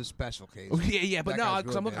 he was a special case. Yeah, but no,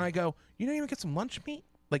 because I'm looking, bad. I go, you didn't even get some lunch meat?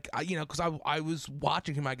 Like, because I was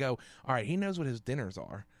watching him, I go, all right, he knows what his dinners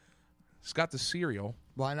are. He's got the cereal.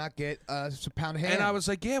 Why not get a pound of ham? And I was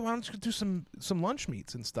like, yeah, why don't you do some lunch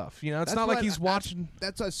meats and stuff? It's not like he's watching.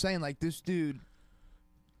 That's what I was saying. Like, this dude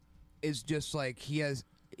is just like,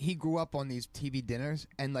 he grew up on these TV dinners,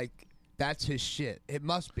 and like, that's his shit. It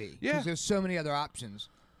must be. Yeah. Because there's so many other options.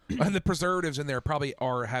 And the preservatives in there probably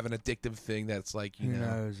have an addictive thing that's like, Who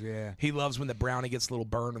knows, yeah. He loves when the brownie gets a little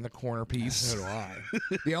burn in the corner piece. So do I.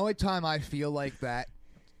 The only time I feel like that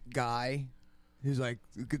guy who's like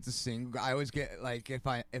gets to sing, I always get like if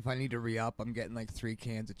I need to re-up, I'm getting like 3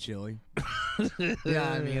 cans of chili.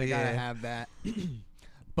 Yeah, I mean, I gotta have that.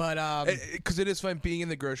 But because it is fun being in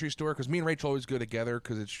the grocery store, because me and Rachel always go together,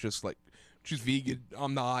 because it's just like she's vegan,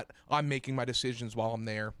 I'm not. I'm making my decisions while I'm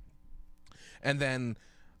there, and then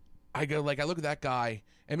I go like I look at that guy,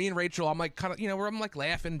 and me and Rachel, I'm like kind of where I'm like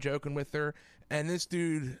laughing, joking with her, and this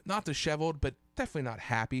dude not disheveled, but definitely not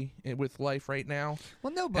happy with life right now.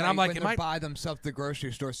 Well, nobody. And I'm like, when they're by themselves at the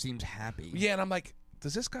grocery store seems happy. Yeah, and I'm like,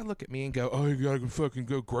 does this guy look at me and go, "Oh, you gotta fucking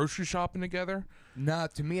go grocery shopping together"? No,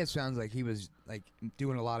 to me it sounds like he was like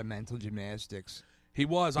doing a lot of mental gymnastics. He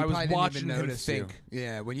was. I was watching him think.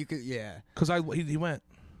 Yeah, when you could. Yeah, because he went.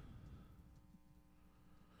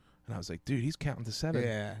 And I was like, dude, he's counting to 7.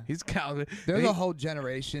 Yeah. He's counting. There's a whole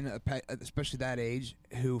generation, especially that age,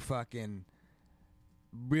 who fucking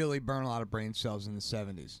really burn a lot of brain cells in the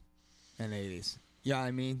 70s and 80s. Yeah,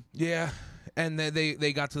 I mean? Yeah. And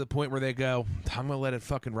they got to the point where they go, I'm going to let it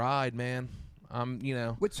fucking ride, man.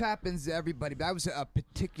 Which happens to everybody. That was a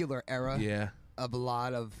particular era of a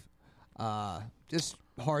lot of just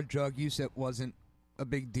hard drug use that wasn't a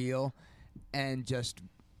big deal, and just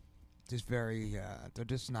very, they're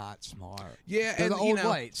just not smart. Yeah, they're and the old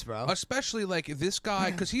whites, bro. Especially like this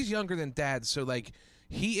guy, because he's younger than Dad, so like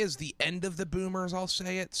he is the end of the boomers. I'll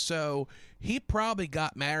say it. So he probably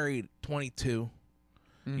got married 22.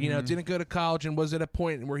 Mm-hmm. Didn't go to college, and was at a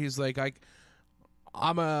point where he's like,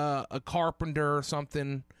 I'm a carpenter or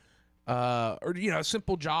something, or a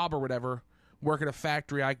simple job or whatever. Work at a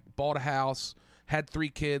factory. I bought a house, had 3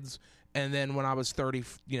 kids, and then when I was 30,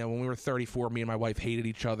 when we were 34, me and my wife hated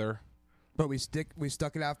each other. But we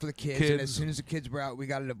stuck it out for the kids, and as soon as the kids were out, we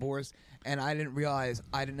got a divorce, and I didn't realize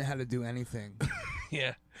I didn't know how to do anything.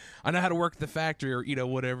 Yeah. I know how to work at the factory or,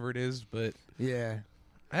 whatever it is, but... Yeah.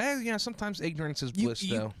 Sometimes ignorance is bliss,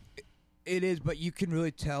 though. It is, but you can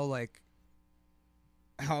really tell, like,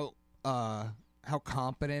 how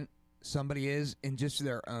competent somebody is in just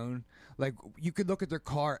their own... Like, you could look at their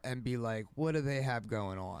car and be like, what do they have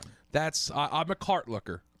going on? I'm a cart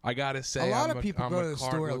looker. I gotta say, a lot of people go to the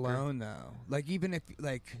store alone, though. Like, even if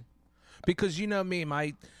because me,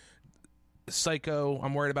 my psycho.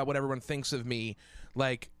 I'm worried about what everyone thinks of me.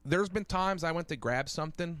 Like, there's been times I went to grab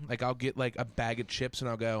something. Like, I'll get like a bag of chips, and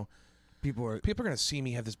I'll go. People are gonna see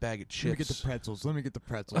me have this bag of chips. Let me get the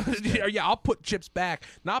pretzels. Yeah, I'll put chips back,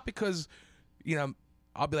 not because,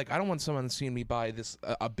 I'll be like, I don't want someone seeing me buy this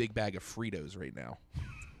a big bag of Fritos right now.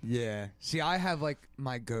 Yeah. See, I have like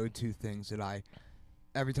my go-to things that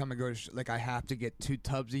every time I go to I have to get 2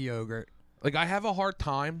 tubs of yogurt. Like, I have a hard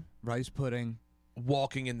time rice pudding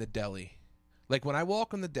walking in the deli. Like, when I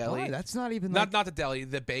walk in the deli, that's not even not the deli,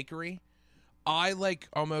 the bakery. I like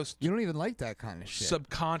almost You don't even like that kind of shit.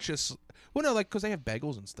 subconscious. Well, no, like because they have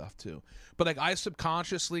bagels and stuff too. But like I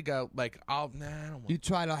subconsciously go like, I don't want. You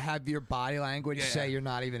try to have your body language Yeah. say you're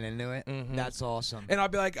not even into it. Mhm. That's awesome. And I'll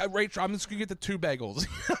be like, Rachel, I'm just gonna get the 2 bagels.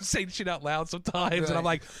 I'm saying shit out loud sometimes, and I'm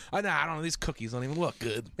like, I don't know, these cookies don't even look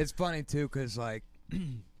good. It's funny too, because like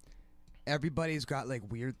everybody's got like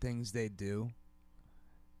weird things they do,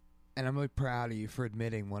 and I'm really proud of you for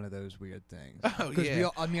admitting one of those weird things. Oh 'Cause yeah.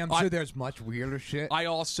 I'm sure there's much weirder shit. I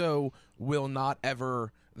also will not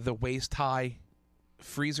ever the waist high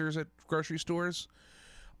freezers at grocery stores.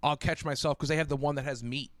 I'll catch myself because they have the one that has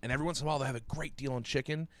meat, and every once in a while they have a great deal on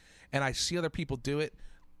chicken, and I see other people do it.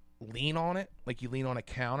 Lean on it like you lean on a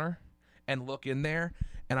counter and look in there.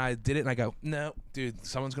 And I did it, and I go, no, dude,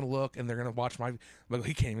 someone's gonna look, and they're gonna watch my. Like,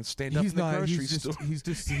 he can't even stand up in the grocery store. He's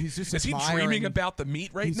just Is he dreaming about the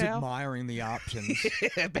meat right he's now? admiring the options.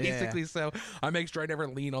 Yeah, basically. So I make sure I never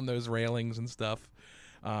lean on those railings and stuff.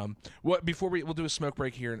 What before we'll do a smoke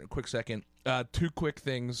break here in a quick second. 2 quick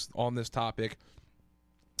things on this topic.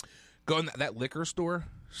 Go in that liquor store.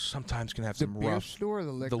 Sometimes can have The some beer rough. store or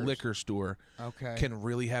the liquor? The liquor store Okay. can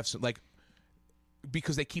really have some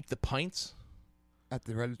because they keep the pints At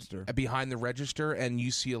the register. behind the register, and you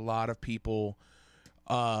see a lot of people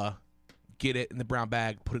get it in the brown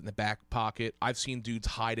bag, put it in the back pocket. I've seen dudes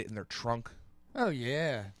hide it in their trunk Oh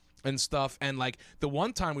yeah. and stuff. And like the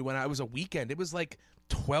one time we went out, it was a weekend. It was like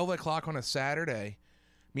 12 o'clock on a Saturday.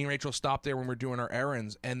 Me and Rachel stopped there when we were doing our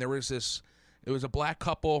errands, and there was this. It was a black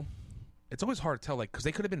couple. It's always hard to tell, like, because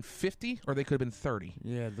they could have been 50 or they could have been 30.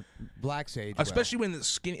 Yeah, the black's age. Especially when the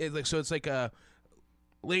skin, like, so it's like a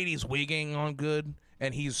lady's wigging on good,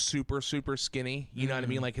 and he's super, super skinny. You know what I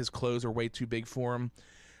mean? Like his clothes are way too big for him,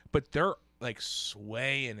 but they're like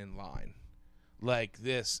swaying in line, like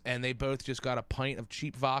this, and they both just got a pint of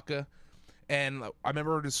cheap vodka. And I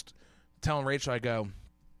remember just telling Rachel, I go,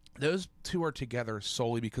 those 2 are together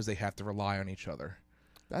solely because they have to rely on each other.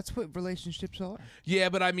 That's what relationships are. Yeah,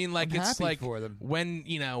 but I mean, like, I'm it's happy like for them. when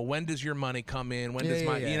when does your money come in? When does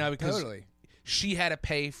my because totally. she had to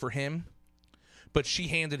pay for him, but she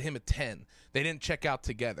handed him a 10. They didn't check out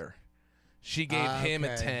together. She gave him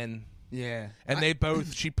a Okay. 10, Yeah. and they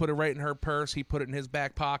both. She put it right in her purse. He put it in his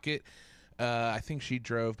back pocket. I think she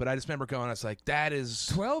drove, but I just remember going. I was like, that is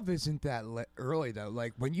 12 isn't that early though.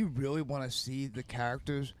 Like when you really want to see the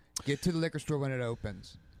characters, get to the liquor store when it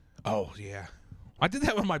opens. Oh yeah, I did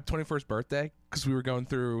that on my 21st birthday because we were going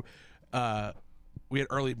through. We had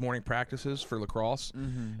early morning practices for lacrosse,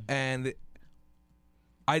 and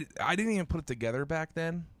I didn't even put it together back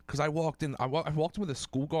then because I walked in. I walked in with a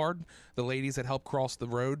school guard, the ladies that help cross the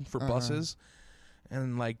road for buses,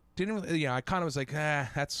 and like didn't really. I kind of was like,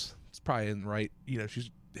 it's probably isn't right. She's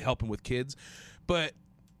helping with kids, but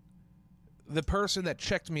the person that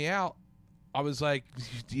checked me out, I was like,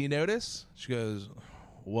 do you notice? She goes,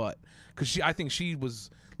 what? Because I think she was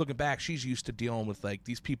looking back. She's used to dealing with like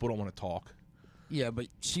these people don't want to talk. Yeah, but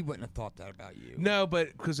she wouldn't have thought that about you. No,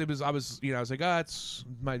 but because I was like, it's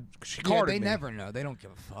my. She Yeah, carded they me. never know. They don't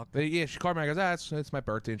give a fuck. Yeah, she called me. I goes, it's my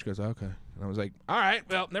birthday, and she goes, okay. And I was like, all right,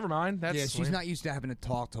 well, never mind. That's Yeah, she's not used to having to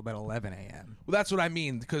talk till about 11 a.m. Well, that's what I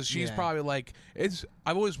mean because she's Yeah. probably like it's.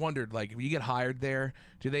 I've always wondered like, when you get hired there,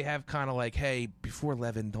 do they have kind of like, hey, before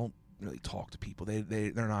 11, don't really talk to people.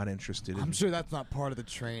 They're not interested. I'm sure that's not part of the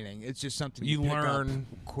training. It's just something You you pick learn.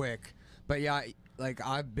 up quick. But yeah, like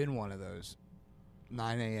I've been one of those.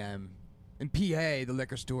 9 a.m. In PA, the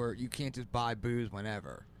liquor store, you can't just buy booze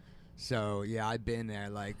whenever. So yeah, I've been there.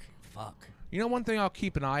 Like fuck. One thing I'll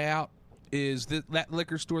keep an eye out is that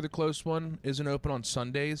liquor store, the close one, isn't open on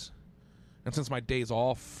Sundays. And since my day's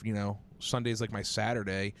off, Sunday's like my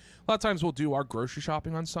Saturday. A lot of times we'll do our grocery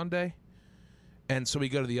shopping on Sunday. And so we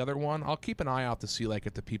go to the other one. I'll keep an eye out to see like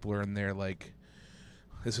if the people are in there like,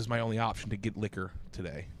 this is my only option to get liquor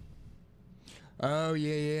today. Oh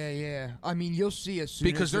yeah. I mean, you'll see as soon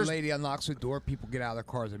Because as the there's- lady unlocks the door, people get out of their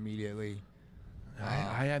cars immediately.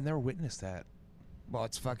 I have never witnessed that. Well,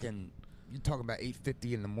 it's fucking. You're talking about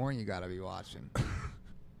 8:50 in the morning. You gotta be watching.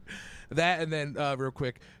 That and then real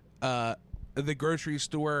quick, the grocery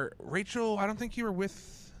store. Rachel, I don't think you were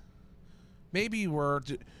with. Maybe you were.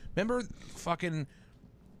 Remember, fucking.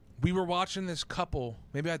 We were watching this couple.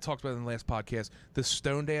 Maybe I talked about it in the last podcast. The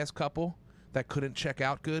stoned ass couple that couldn't check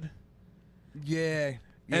out good. Yeah.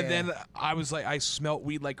 And then I was like, I smelt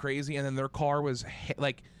weed like crazy. And then their car was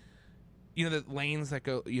like, the lanes that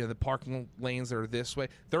go, the parking lanes that are this way.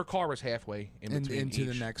 Their car was halfway in between into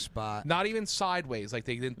the each. next spot. Not even sideways. Like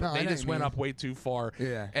they didn't. No, I they know just what you went mean. up way too far.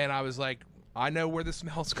 Yeah. And I was like, I know where the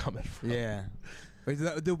smell's coming from. Yeah.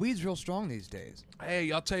 The weed's real strong these days.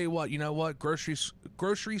 Hey, I'll tell you what. You know what?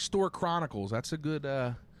 Grocery Store Chronicles. That's a good.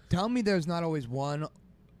 Tell me there's not always one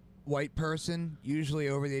white person, usually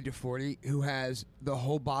over the age of 40, who has the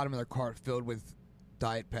whole bottom of their cart filled with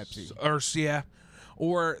Diet Pepsi.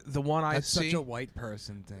 Or the one I That's see. such a white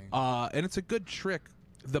person thing. And it's a good trick.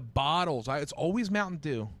 The bottles. It's always Mountain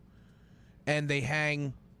Dew, and they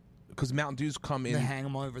hang because Mountain Dews come in. They hang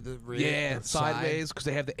them over the rear. Yeah, or sideways because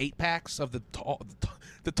they have the 8-packs of the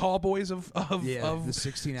tall boys of the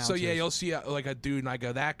 16 ounces. So yeah, you'll see like a dude, and I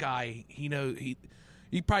go, that guy, he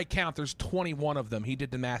probably count. There's 21 of them. He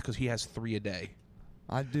did the math because he has 3 a day.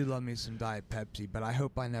 I do love me some Diet Pepsi, but I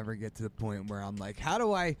hope I never get to the point where I'm like, how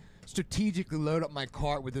do I strategically load up my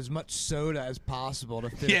cart with as much soda as possible to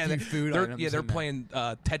fit a few food items? Yeah, they're in there? playing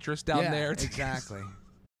Tetris down there. Exactly.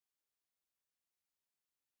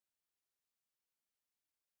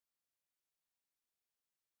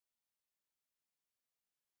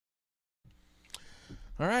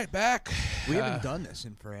 All right, back. We haven't done this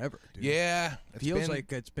in forever, dude. Yeah, Feels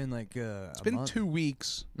like it's been like it's a been month. 2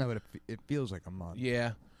 weeks. No, but it feels like a month.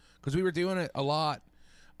 Yeah, because we were doing it a lot.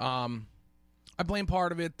 I blame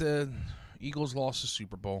part of it. The Eagles lost the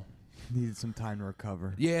Super Bowl. Needed some time to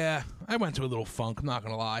recover. Yeah, I went to a little funk. I'm not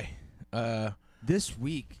gonna lie. This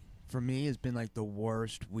week for me has been like the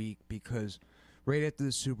worst week because right after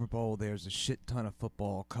the Super Bowl, there's a shit ton of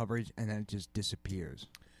football coverage, and then it just disappears.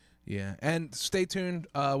 Yeah, and stay tuned.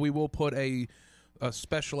 We will put a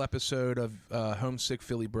special episode of Homesick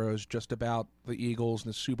Philly Bros just about the Eagles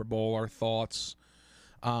and the Super Bowl, our thoughts.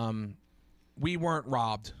 We weren't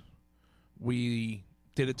robbed. We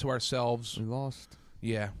did it to ourselves. We lost.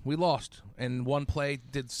 Yeah, we lost. And one play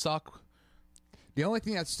did suck. The only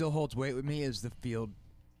thing that still holds weight with me is the field.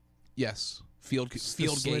 Yes, field gate.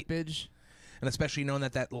 Slippage. And especially knowing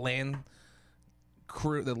that the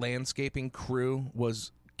landscaping crew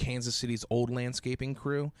was Kansas City's old landscaping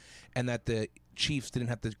crew, and that the Chiefs didn't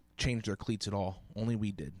have to change their cleats at all. Only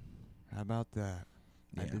we did. How about that?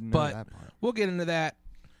 Yeah. I didn't know but that part. We'll get into that.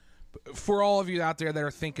 For all of you out there that are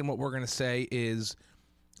thinking what we're going to say is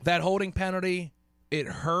that holding penalty, it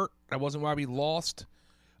hurt. That wasn't why we lost.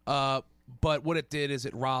 But what it did is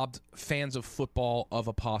it robbed fans of football of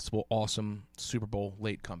a possible awesome Super Bowl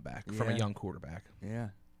late comeback from a young quarterback. Yeah.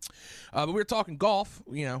 But we were talking golf,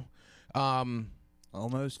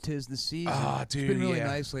 Almost 'tis the season. Dude, it's been really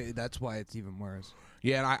nice lately. That's why it's even worse.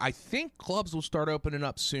 Yeah, and I think clubs will start opening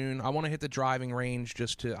up soon. I want to hit the driving range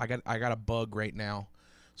just to. I got a bug right now,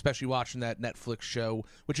 especially watching that Netflix show,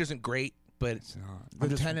 which isn't great, but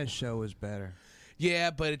the tennis show is better. Yeah,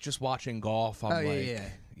 but it's just watching golf. I'm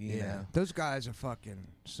yeah. Those guys are fucking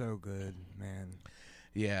so good, man.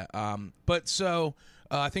 Yeah. But so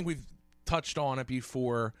I think we've touched on it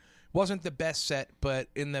before. Wasn't the best set, but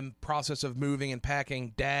in the process of moving and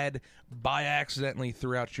packing, Dad by accidentally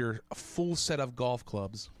threw out your full set of golf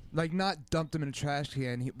clubs. Like, not dumped them in a trash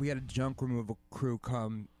can. We had a junk removal crew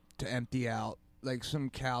come to empty out, like, some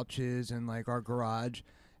couches and, like, our garage.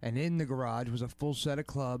 And in the garage was a full set of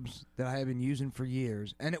clubs that I have been using for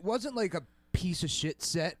years. And it wasn't, like, a piece of shit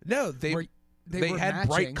set. No, they were had matching.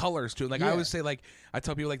 bright colors too. Like I always say, like I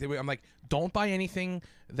tell people, like I'm like, don't buy anything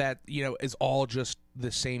that is all just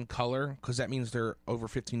the same color because that means they're over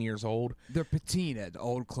 15 years old. They're patina, the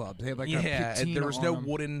old clubs. They have like a and patina there was on no them.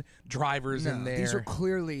 wooden drivers in there. These are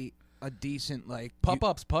clearly a decent like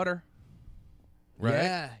Pup-ups putter.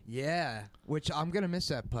 Right? Yeah. Which I'm gonna miss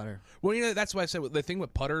that putter. Well, that's why I said the thing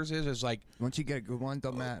with putters is like once you get a good one,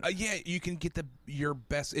 don't matter. Yeah, you can get your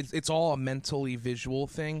best. It's all a mentally visual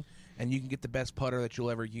thing, and you can get the best putter that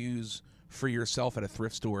you'll ever use for yourself at a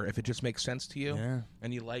thrift store if it just makes sense to you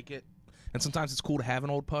and you like it. And sometimes it's cool to have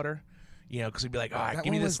an old putter, because you'd be like, all right,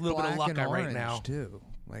 give me this little bit of luck right now. Too.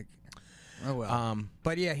 Like, oh well.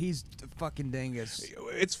 But yeah, he's a fucking dingus.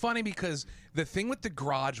 It's funny because the thing with the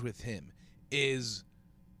garage with him is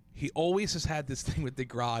he always has had this thing with the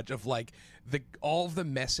garage of like all of the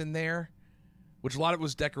mess in there, which a lot of it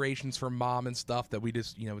was decorations for Mom and stuff that we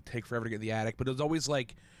just would take forever to get in the attic. But it was always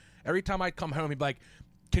like every time I'd come home, he'd be like,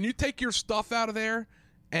 "Can you take your stuff out of there?"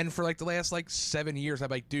 And for like the last 7 years, I'm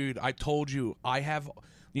like, "Dude, I told you I have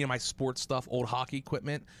my sports stuff, old hockey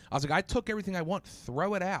equipment." I was like, "I took everything I want,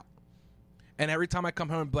 throw it out." And every time I come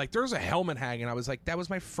home, I'd be like, "There's a helmet hanging." I was like, "That was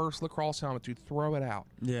my first lacrosse helmet, dude. Throw it out."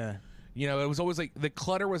 Yeah. It was always like the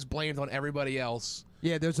clutter was blamed on everybody else.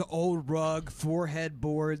 Yeah, there's an old rug, 4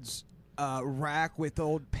 headboards, rack with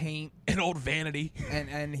old paint. An old vanity.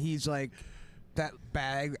 And he's like, that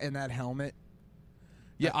bag and that helmet.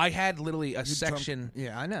 Yeah, I had literally a section.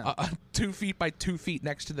 Yeah, I know. 2 feet by 2 feet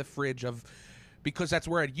next to the fridge because that's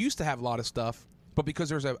where I used to have a lot of stuff. But because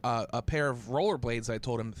there's a pair of rollerblades, I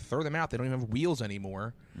told him, throw them out. They don't even have wheels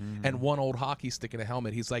anymore. And one old hockey stick and a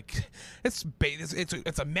helmet. He's like, it's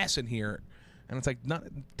a mess in here. And it's like,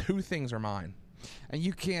 two things are mine. And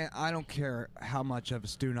you can't, I don't care how much of a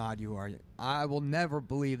student you are. I will never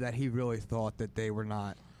believe that he really thought that they were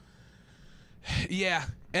not. Yeah.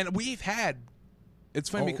 And we've had, it's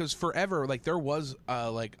funny because forever, like, there was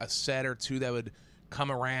like a set or two that would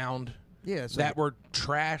come around that were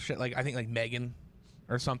trash. Like, I think like Megan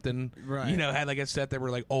or something, right? You know, had like a set that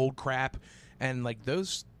were like old crap, and like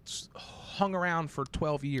those hung around for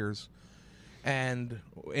 12 years, and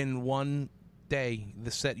in one day,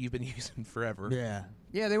 the set you've been using forever.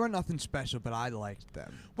 Yeah, they were nothing special, but I liked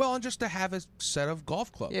them. Well, and just to have a set of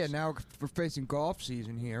golf clubs. Yeah, now we're facing golf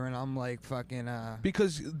season here, and I'm like fucking.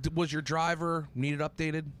 Because was your driver needed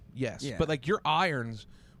updated? Yes. Yeah. But like your irons,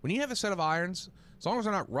 when you have a set of irons, as long as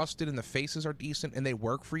they're not rusted and the faces are decent and they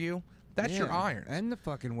work for you, that's your iron. And the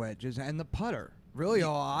fucking wedges and the putter. Really,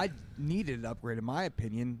 all I needed an upgrade, in my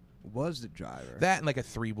opinion, was the driver. That and like a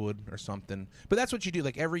 3-wood or something. But that's what you do.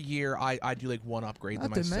 Like every year, I do like one upgrade to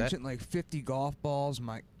my set. Not to mention like 50 golf balls.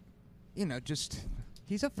 Just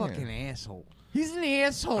he's a fucking asshole. He's an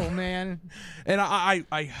asshole, man. And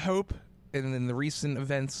I hope, and in the recent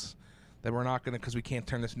events, that we're not going to, because we can't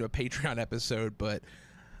turn this into a Patreon episode, but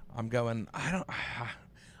I'm going,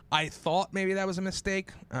 I thought maybe that was a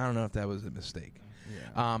mistake. I don't know if that was a mistake.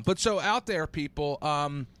 Yeah. But so out there, people,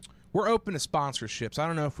 we're open to sponsorships. I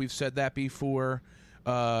don't know if we've said that before.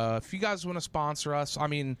 If you guys want to sponsor us, I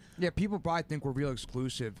mean... Yeah, people probably think we're real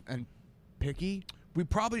exclusive and picky. We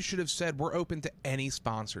probably should have said we're open to any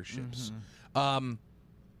sponsorships.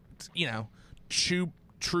 You know,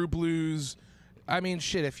 True Blues. I mean,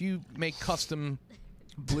 shit, if you make custom...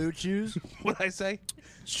 Blue Chews? What did I say?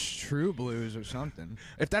 True Blues or something.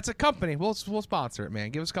 If that's a company, we'll sponsor it,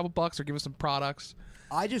 man. Give us a couple bucks or give us some products.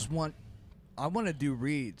 I want to do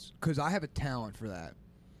reads because I have a talent for that.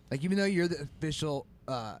 Like, even though you're the official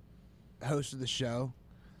host of the show,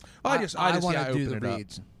 I want to do the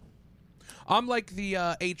reads. I'm like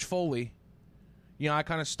the H. Foley. You know, I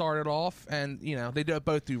kind of started off, and you know they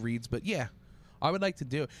both do reads, but yeah, I would like to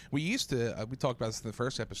do it. We used to. We talked about this in the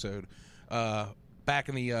first episode. Back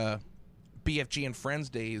in the BFG and Friends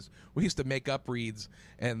days, we used to make up reads,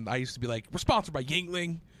 and I used to be like, "We're sponsored by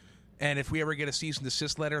Yingling." And if we ever get a cease and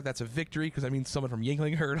desist letter, that's a victory because that means someone from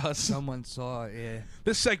Yingling heard us. Someone saw it, yeah.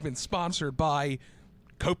 This segment's sponsored by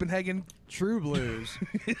Copenhagen. True Blues.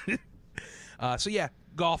 So yeah,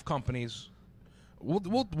 golf companies.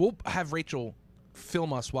 We'll have Rachel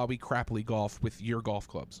film us while we crappily golf with your golf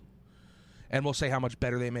clubs, and we'll say how much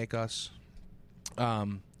better they make us.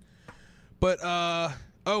 One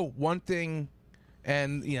thing,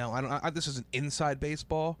 and you know, this isn't inside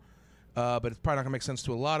baseball. But it's probably not going to make sense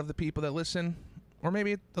to a lot of the people that listen, or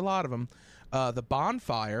maybe a lot of them. The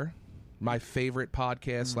Bonfire, my favorite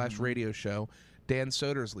podcast / radio show, Dan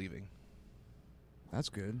Soder's leaving. That's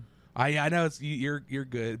good. I know you're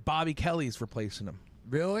good. Bobby Kelly's replacing him.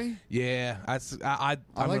 Really? Yeah, I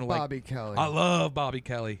like Bobby Kelly. I love Bobby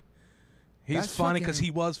Kelly. He's funny because fucking...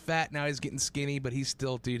 he was fat, now he's getting skinny, but he's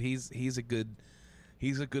still, dude. He's a good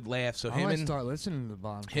laugh. So I might start listening to the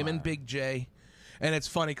Bonfire. Him and Big J. And it's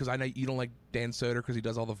funny because I know you don't like Dan Soder because he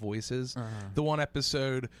does all the voices. The one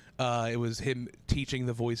episode, it was him teaching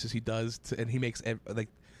the voices he does, and he makes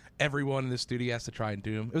everyone in the studio has to try and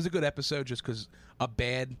do them. It was a good episode just because a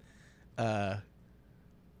bad, what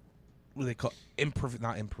do they call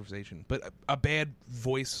not improvisation, but a bad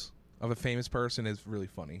voice of a famous person is really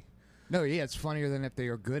funny. No, yeah, it's funnier than if they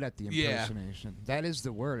are good at the impersonation. Yeah. That is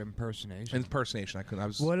the word, impersonation. Impersonation.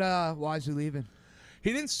 Why is he leaving?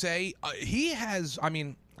 He didn't say. He has. I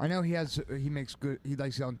mean, I know he has. He makes good. He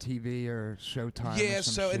likes it on TV or Showtime. Yeah. Or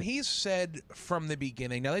some so, shit. and he's said from the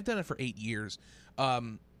beginning. Now they've done it for 8 years.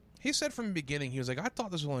 He said from the beginning he was like, I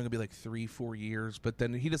thought this was only going to be like 3-4 years, but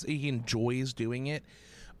then he enjoys doing it.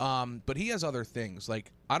 But he has other things.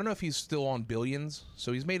 Like I don't know if he's still on Billions,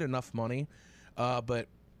 so he's made enough money. But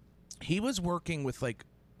he was working with like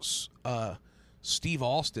Steve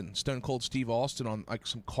Austin, Stone Cold Steve Austin, on like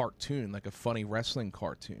some cartoon, like a funny wrestling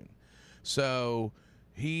cartoon. So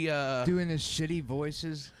he doing his shitty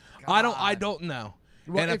voices. God. I don't know.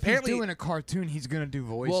 Well, and if apparently he's doing a cartoon, he's gonna do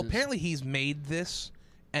voices. Well, apparently he's made this,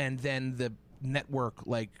 and then the network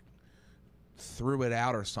like threw it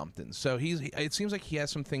out or something. So it seems like he has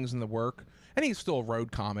some things in the work, and he's still a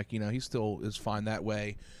road comic. You know, he still is fine that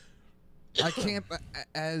way. I can't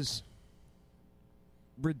as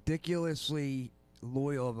ridiculously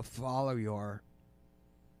loyal of a follower you are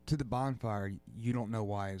to the Bonfire. You don't know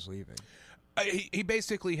why he's leaving. He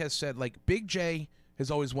basically has said like Big J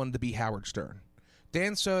has always wanted to be Howard Stern,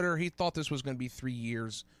 Dan Soder, he thought this was going to be 3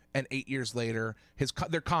 years, and 8 years later,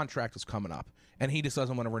 their contract is coming up, and he just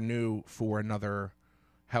doesn't want to renew for another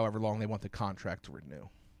however long they want the contract to renew.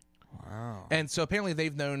 Wow. And so apparently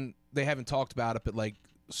they haven't talked about it, but like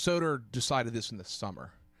Soder decided this in the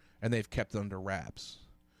summer, and they've kept it under wraps.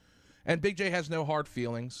 And Big J has no hard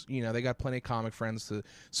feelings. You know, they got plenty of comic friends to.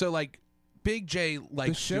 So like, Big J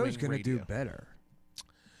likes the show's going to do better.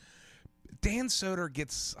 Dan Soder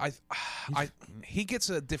gets he gets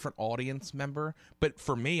a different audience member, but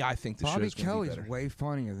for me, I think the Bobby show's going to be Kelly's better. way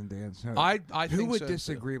funnier than Dan Soder. I Who think would so,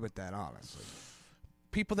 disagree with that, honestly?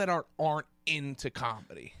 People that aren't into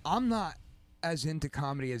comedy. I'm not as into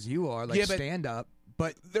comedy as you are, like Yeah, but- stand up,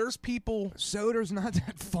 but There's people. Soder's not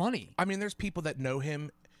that funny. I mean, there's people that know him,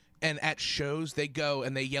 and at shows they go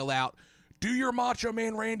and they yell out, "Do your Macho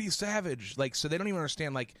Man Randy Savage!" Like, so they don't even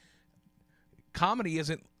understand. Like, comedy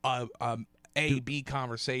isn't a B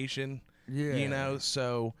conversation. Yeah. You know.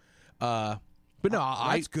 So, but no,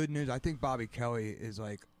 That's good news. I think Bobby Kelly is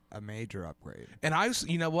like a major upgrade. and I was,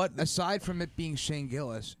 you know what? Aside from it being Shane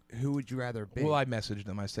Gillis, who would you rather be? Well, I messaged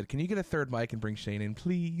him. I said, "Can you get a third mic and bring Shane in,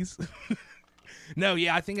 please?" No,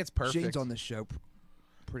 yeah, I think it's perfect. Shane's on the show.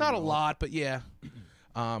 Pretty Not a well. lot, but yeah.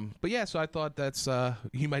 But yeah, so I thought that's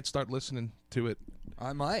you might start listening to it.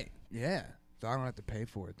 I might. Yeah. So I don't have to pay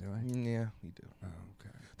for it, do I? Yeah, you do. Oh,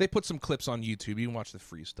 okay. They put some clips on YouTube. You can watch the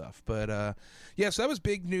free stuff. But yeah, so that was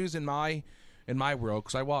big news in my world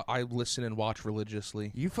because I listen and watch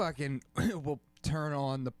religiously. You fucking will turn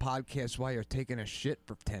on the podcast while you're taking a shit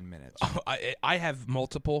for 10 minutes. I have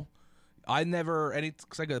multiple. I never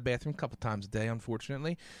because I go to the bathroom a couple times a day.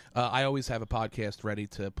 Unfortunately, I always have a podcast ready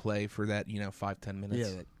to play for that 5-10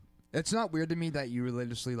 minutes. Yeah. It's not weird to me that you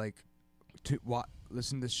religiously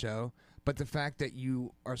listen to the show, but the fact that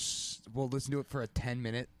you will listen to it for a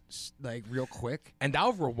 10-minute like real quick. And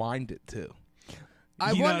I'll rewind it too.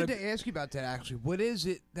 I You know wanted what to ask you about that actually. What is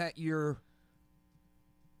it that you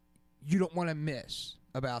don't want to miss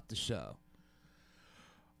about the show?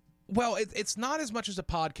 Well, it's not as much as a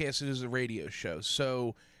podcast as it is a radio show.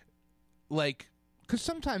 So, like, Because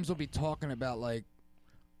sometimes they'll be talking about like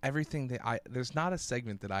everything that there's not a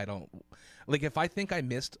segment that I don't like. If I think I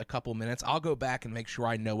missed a couple minutes, I'll go back and make sure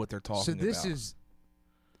I know what they're talking about. So this is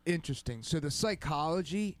interesting. So the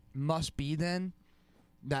psychology must be then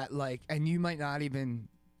that like, and you might not even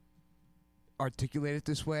articulate it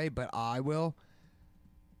this way, but I will.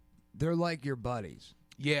 They're like your buddies.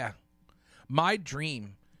 Yeah. My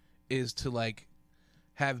dream is to like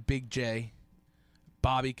have Big J,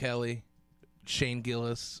 Bobby Kelly, Shane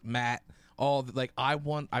Gillis, Matt, I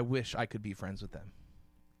wish I could be friends with them.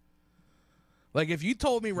 Like if you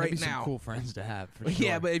told me right That'd be now, some cool friends to have. For sure.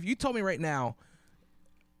 yeah, but if you told me right now,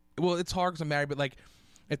 well, it's hard because I'm married, but like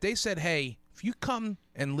if they said, hey, if you come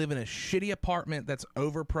and live in a shitty apartment that's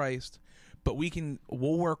overpriced, but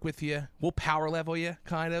we'll work with you, we'll power level you,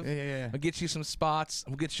 kind of. Yeah. I'll get you some spots.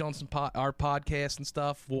 We'll get you on some our podcast and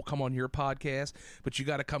stuff. We'll come on your podcast, but you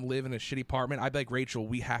got to come live in a shitty apartment. I'd be like, Rachel,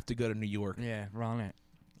 we have to go to New York. Yeah, wrong it.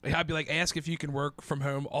 I'd be like, ask if you can work from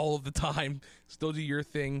home all of the time, still do your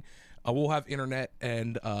thing. We'll have internet,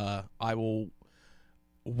 and I will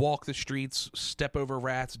walk the streets, step over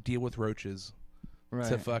rats, deal with roaches,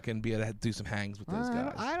 to fucking be able to do some hangs with those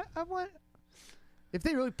guys. I want. If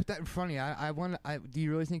they really put that in front of you, I want. Do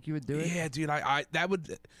you really think you would do it? Yeah, dude. I that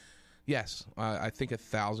would. Yes, I think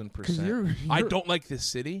 1,000%. 'Cause you're- I don't like this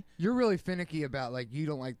city. You're really finicky about like you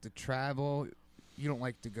don't like to travel, you don't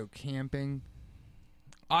like to go camping.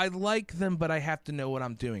 I like them, but I have to know what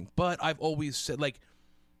I'm doing. But I've always said like,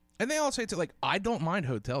 and they all say to like, I don't mind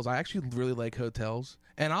hotels. I actually really like hotels,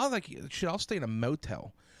 and I'll stay in a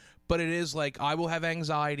motel. But it is like I will have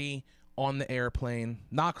anxiety on the airplane,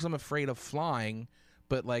 not because I'm afraid of flying,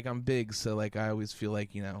 but like I'm big, so like I always feel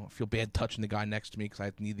like I feel bad touching the guy next to me because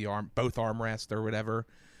I need both armrests or whatever.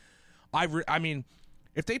 I mean,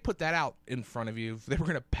 if they put that out in front of you, if they were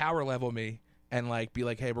gonna power level me and like be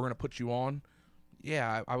like, hey, we're gonna put you on,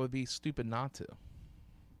 yeah, I would be stupid not to.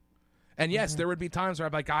 And yes, there would be times where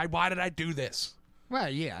I'm like, why did I do this? Well,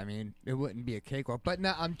 yeah, I mean, it wouldn't be a cakewalk. But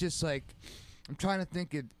no, I'm just like, I'm trying to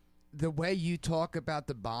think of the way you talk about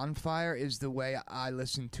the bonfire is the way I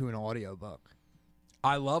listen to an audiobook.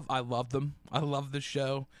 I love them. I love the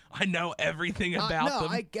show. I know everything about them.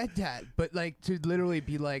 I get that. But like to literally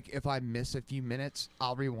be like, if I miss a few minutes,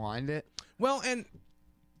 I'll rewind it. Well, and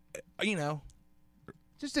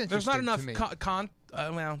Just there's not enough to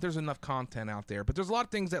me. there's enough content out there, but there's a lot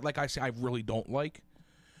of things that, like I say, I really don't like.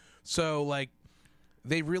 So, like,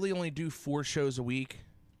 they really only do 4 shows a week,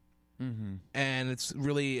 and it's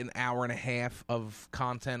really an hour and a half of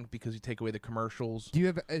content because you take away the commercials. Do you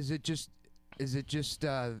have? Is it just Is it just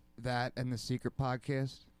that and the Secret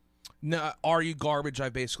podcast? No, Are You Garbage? I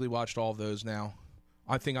basically watched all of those now.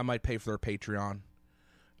 I think I might pay for their Patreon.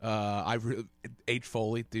 H.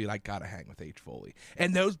 Foley, dude, I gotta hang with H. Foley.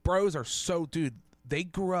 And those bros are so, dude, they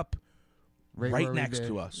grew up right where we next did.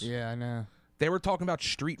 to us. Yeah, I know. They were talking about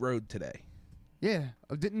Street Road today. Yeah,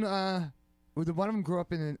 didn't well, the one of them grew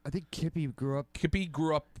up in? I think Kippy grew up. Kippy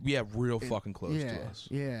grew up, real fucking close yeah, to us.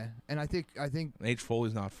 Yeah, and I think H.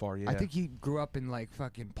 Foley's not far, yeah. I think he grew up in like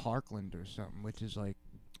fucking Parkland or something, which is like.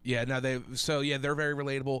 Yeah, no, they're very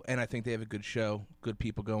relatable, and I think they have a good show, good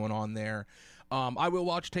people going on there. I will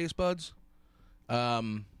watch Taste Buds.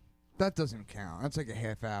 That doesn't count. That's like a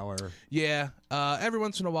half hour. Yeah, every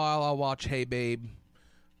once in a while I'll watch Hey Babe.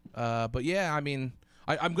 But yeah, I mean,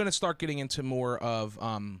 I'm gonna start getting into more of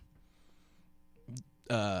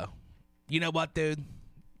you know what, dude?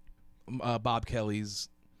 Bob Kelly's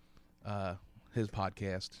his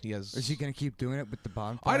podcast. He has. Is he gonna keep doing it with the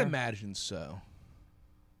bonfire? I'd imagine so.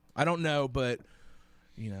 I don't know, but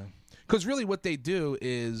because really what they do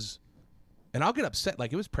is, and I'll get upset.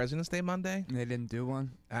 Like it was President's Day Monday, And they didn't do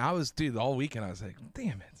one. and I was all weekend. I was like,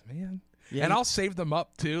 damn it, man. Yeah, And I'll save them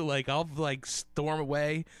up too. Like I'll storm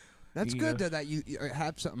away. That's you good know. though that you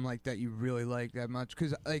have something like that you really like that much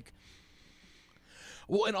because like.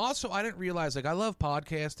 Well, and also I didn't realize I love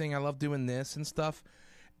podcasting. I love doing this and stuff.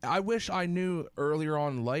 I wish I knew earlier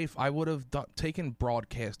on in life I would have taken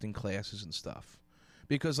broadcasting classes and stuff.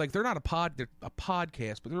 Because they're not they're a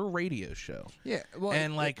podcast, but they're a radio show. Yeah, well,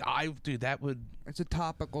 And that would. it's a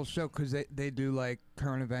topical show because they do like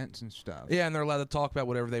current events and stuff. Yeah, and they're allowed to talk about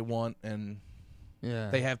whatever they want, and Yeah,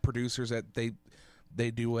 they have producers that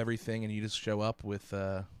they do everything, and you just show up with.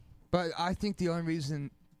 But I think the only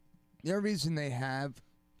reason they have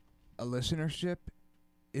a listenership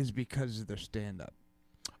is because of their stand up.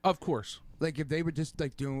 Of course. Like if they were just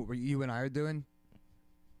like doing what you and I are doing,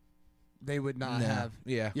 they would not have.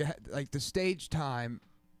 Yeah. Yeah, like the stage time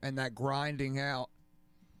and that grinding out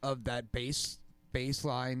of that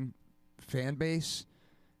baseline fan base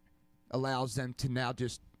allows them to now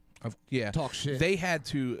just talk shit. They had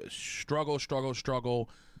to struggle,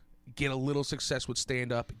 get a little success with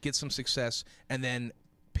stand up, get some success, and then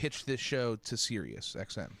pitch this show to Sirius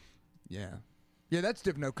XM. Yeah, that's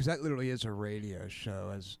different though because that literally is a radio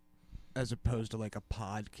show as opposed to like a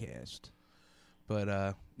podcast.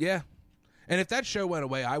 But yeah. And if that show went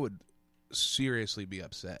away, I would seriously be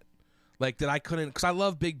upset. Like that I couldn't, because I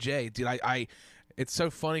love Big J, dude. It's so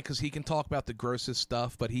funny because he can talk about the grossest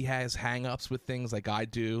stuff, but he has hang-ups with things like I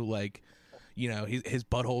do. Like, his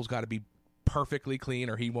butthole's got to be perfectly clean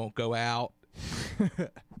or he won't go out.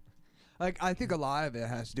 Like I think a lot of it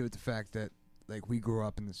has to do with the fact that like we grew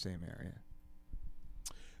up in the same area.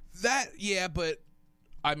 But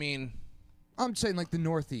I mean, I'm saying like the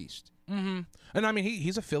Northeast. mm-hmm. And I mean,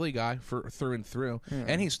 he's a Philly guy through and through, Yeah.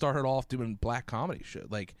 and he started off doing black comedy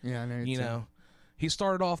shit. Like, Yeah, I know. he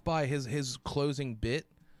started off by his closing bit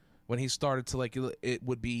when he started to it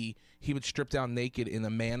would be he would strip down naked in a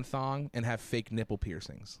man thong and have fake nipple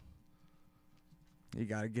piercings. You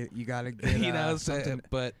gotta get something.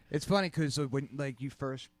 But It's funny because when like you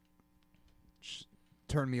first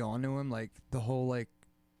turned me on to him, like the whole like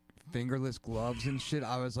fingerless gloves and shit,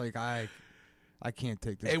 I was like, I can't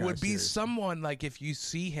take this. it guy would be serious. someone like if you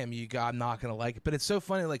see him, I'm not gonna like it. But it's so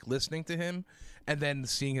funny like listening to him and then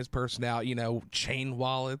seeing his personality. Chain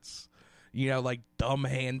wallets. Like dumb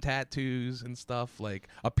hand tattoos and stuff, like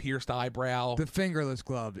a pierced eyebrow, The fingerless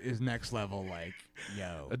glove is next level. Like,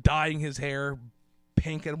 dyeing his hair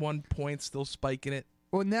pink at one point, still spiking it.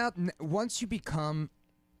 Well, now once you become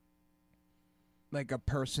like a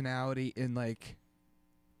personality in like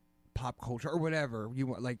pop culture or whatever you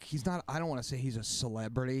want, like he's not. I don't want to say he's a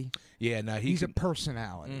celebrity. Yeah, no, He's a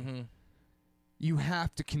personality. Mm-hmm. You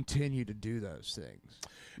have to continue to do those things.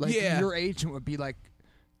 Like Yeah. your agent would be like,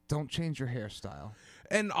 "Don't change your hairstyle.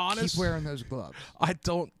 And honest, Keep wearing those gloves." I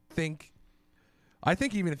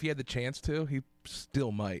think even if he had the chance to, he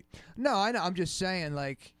still might. No, I know. I'm just saying,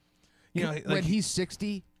 like, When he's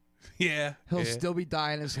 60, yeah, he'll still be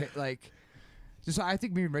dyeing his hair. Like, just I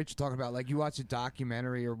think me and Rachel talking about like you watch a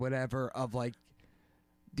documentary or whatever of like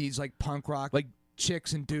these like punk rock like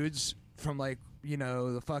chicks and dudes from like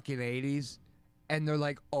the fucking 80s, and they're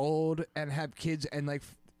like old and have kids and like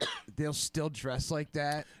they'll still dress like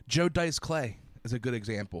that. Joe Dice Clay is a good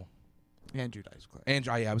example. Andrew Dice Clay.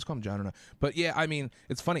 Andrew, I was calling him John. I don't know, but yeah, I mean,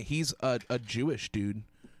 it's funny. He's a Jewish dude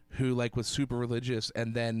who like was super religious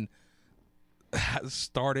and then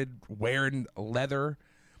started wearing leather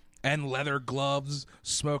and leather gloves,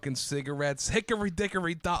 smoking cigarettes, hickory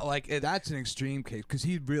dickory dock. Like That's an extreme case because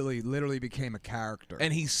he really, literally became a character.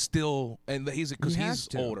 and he's still, and he's because He he's has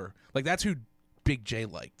to. older. Like that's who Big J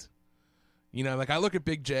liked. You know, like I look at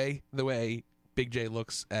Big J the way Big J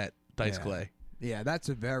looks at Dice Yeah. Clay. Yeah, that's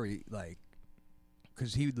a very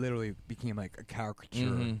because he literally became like a caricature.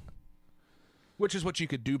 Mhm. Which is what you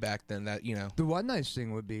could do back then. That The one nice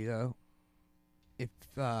thing would be though, if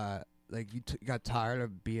you got tired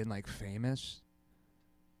of being like famous,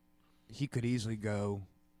 he could easily go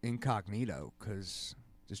incognito because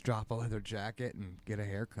just drop a leather jacket and get a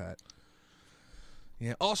haircut.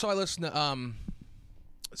 Yeah. Also, I listen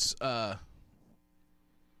to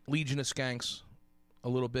Legion of Skanks a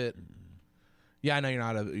little bit. Yeah, I know you're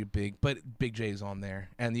not a big, but Big J's on there,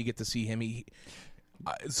 and you get to see him.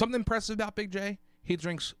 Something impressive about Big J. He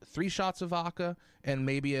drinks 3 shots of vodka and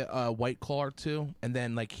maybe a White Claw or 2, and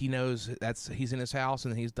then like he knows he's in his house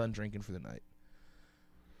and he's done drinking for the night.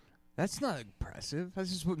 That's not impressive.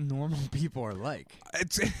 That's just what normal people are like.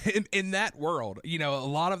 It's in that world, a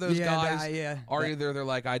lot of those guys are That- either they're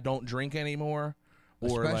like I don't drink anymore,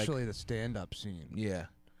 or especially the stand-up scene. yeah.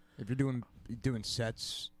 If you're doing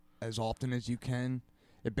sets as often as you can,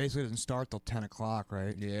 it basically doesn't start till 10 o'clock,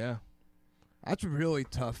 right? Yeah. That's really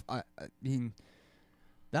tough. I mean,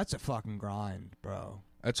 that's a fucking grind, bro.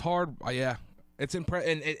 It's hard. Yeah, it's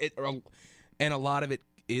and a lot of it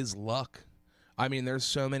is luck. I mean, there's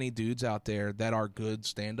so many dudes out there that are good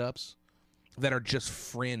stand-ups that are just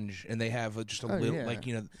fringe, and they have just a little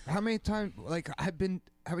yeah. How many times? How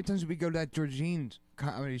many times did we go to that Georgine's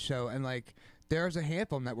comedy show and there's a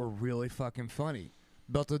handful of them that were really fucking funny,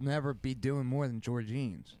 but they'll never be doing more than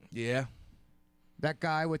Georgine's. Yeah. That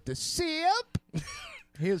guy with the sip,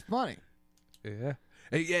 he was funny. Yeah.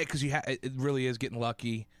 Yeah, because it really is getting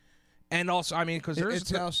lucky, and also I mean because there's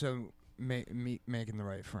It's also making the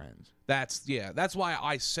right friends. that's why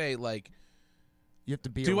I say like. You have to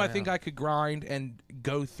be. Do I around. think I could grind and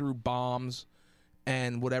go through bombs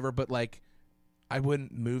and whatever? But I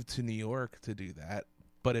wouldn't move to New York to do that.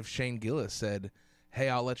 But if Shane Gillis said, "Hey,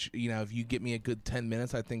 I'll let you, if you get me a good 10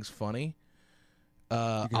 minutes, I think's funny,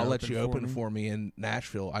 I'll let you open for me in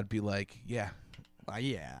Nashville," I'd be like, "Yeah,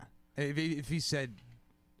 yeah." If he said,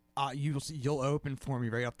 "You'll open for me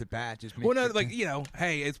right off the bat," just make well, no,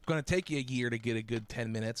 hey, it's going to take you a year to get a good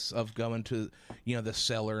 10 minutes of going to, the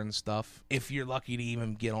cellar and stuff. If you're lucky to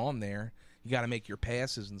even get on there, you got to make your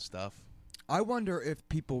passes and stuff. I wonder if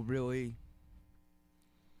people really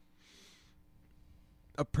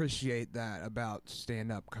appreciate that about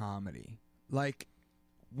stand-up comedy. Like,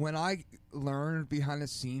 when I learned behind the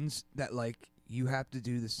scenes that, you have to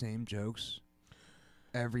do the same jokes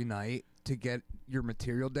every night to get your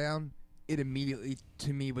material down, it immediately,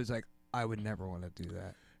 to me, was like, I would never want to do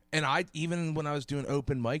that. And even when I was doing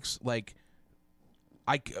open mics,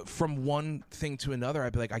 from one thing to another,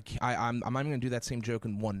 I'd be like, I'm not even going to do that same joke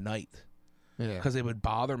in one night. Yeah. Because it would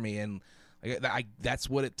bother me, and that's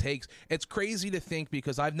what it takes. It's crazy to think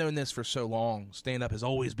because I've known this for so long. Stand up has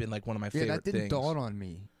always been one of my favorite that didn't things. dawn on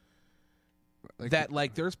me.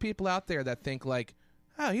 There's people out there that think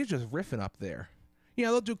oh, he's just riffing up there.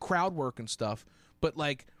 They'll do crowd work and stuff, but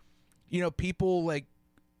people like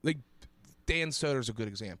Dan Soder's a good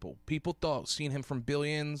example. People thought seeing him from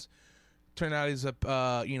Billions, turned out he's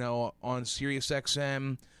on Sirius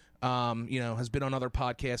XM. Has been on other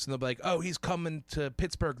podcasts, and they'll be like, "Oh, he's coming to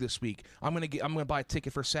Pittsburgh this week. I'm gonna buy a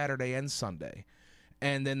ticket for Saturday and Sunday,"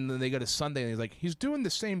 and then they go to Sunday, and he's doing the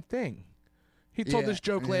same thing. He told this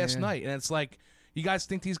joke last night, and it's like, you guys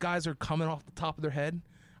think these guys are coming off the top of their head?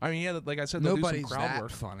 I mean, yeah, like I said, they'll Nobody's do some crowd that work.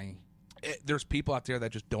 funny. There's people out there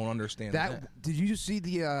that just don't understand that. Did you see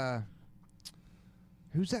the?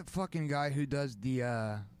 Who's that fucking guy who does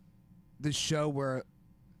the show where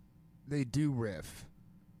they do riff?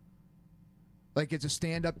 It's a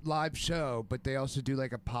stand-up live show, but they also do a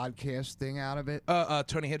podcast thing out of it.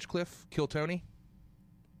 Tony Hinchcliffe, Kill Tony.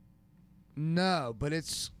 No, but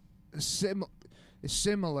it's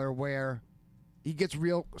similar where he gets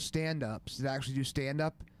real stand-ups that actually do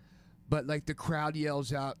stand-up, but the crowd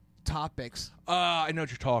yells out topics. I know what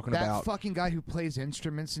you're talking That about. fucking guy who plays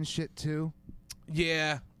instruments and shit too.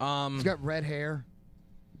 Yeah. He's got red hair,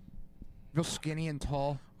 real skinny and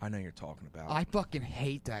tall. I know you're talking about. I fucking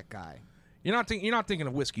hate that guy. You're not thinking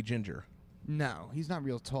of Whiskey Ginger. No, he's not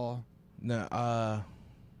real tall. No. I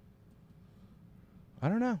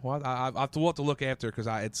don't know. Well, we'll have to look after because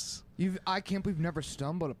I can't believe we've never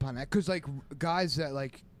stumbled upon that. Because guys that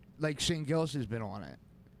like Shane Gillis has been on it.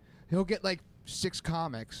 He'll get 6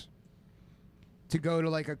 comics to go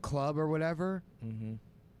to a club or whatever, Mm-hmm.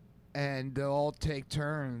 and they'll all take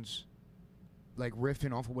turns like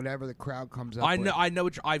riffing off of whatever the crowd comes up I with. know.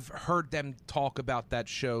 I've heard them talk about that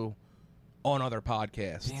show on other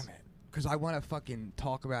podcasts. Damn it. Because I want to fucking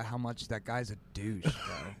talk about how much that guy's a douche,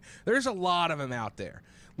 bro. There's a lot of them out there.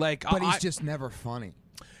 Like, But he's just never funny.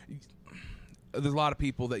 There's a lot of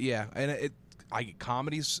people that, yeah, and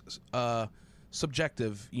comedy's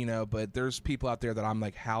subjective, you know, but there's people out there that I'm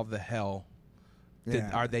like, how the hell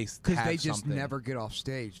are they? Because they just something? never get off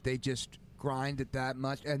stage. They just grind it that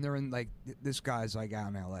much, and they're in like this guy's like out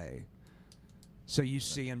in L.A. So you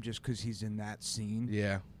see him just because he's in that scene.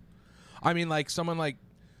 Yeah, I mean, like someone like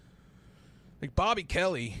Bobby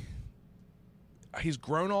Kelly. He's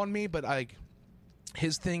grown on me, but like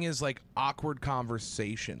his thing is like awkward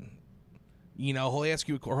conversation. You know, he'll ask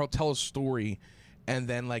you or he'll tell a story, and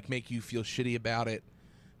then like make you feel shitty about it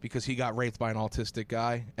because he got raped by an autistic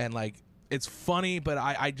guy, and like. It's funny, but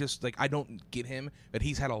I just, like, I don't get him, but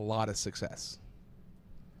he's had a lot of success.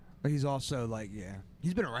 But he's also, like,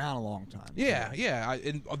 he's been around a long time. Yeah, so. yeah.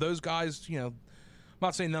 And those guys, you know, I'm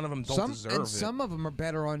not saying none of them don't deserve it. Some of them are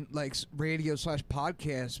better on, like,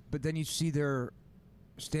 radio/podcasts, but then you see their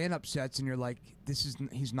stand-up sets, and you're like,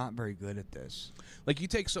 he's not very good at this. Like, you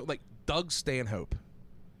take, Doug Stanhope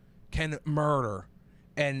can murder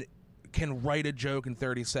and can write a joke in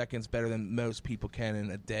 30 seconds better than most people can in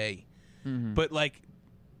a day. Mm-hmm. But, like,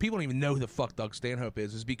 people don't even know who the fuck Doug Stanhope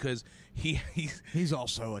is because he's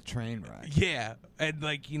also a train wreck. Yeah, and,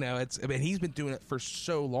 like, you know, he's been doing it for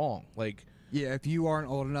so long. Like, yeah, if you aren't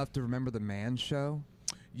old enough to remember the Man Show,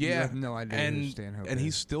 yeah, you have no idea who Stanhope is. And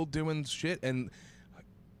he's still doing shit, and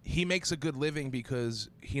he makes a good living because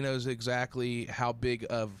he knows exactly how big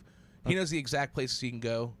of... He knows the exact places he can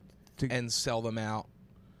go and sell them out.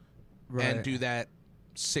 Right. And do that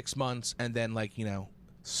 6 months, and then, like, you know...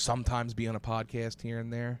 sometimes be on a podcast here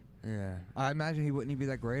and there. Yeah, I imagine he wouldn't be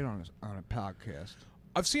that great on a podcast.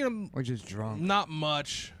 I've seen him, or just drunk. Not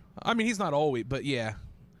much. I mean, he's not always, but yeah.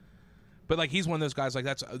 But like, he's one of those guys. Like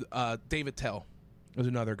that's David Tell is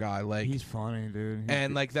another guy. Like he's funny, dude.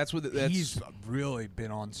 And like that's he's really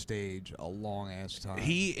been on stage a long ass time.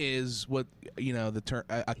 He is what you know the term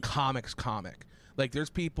a comics comic. Like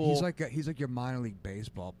there's people. He's like your minor league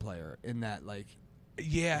baseball player in that like.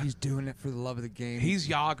 Yeah, he's doing it for the love of the game. He's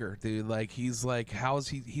Yager, dude. Like he's like, how is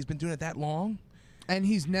he? He's been doing it that long, and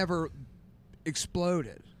he's never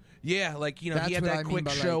exploded. Yeah, like you know, he had that quick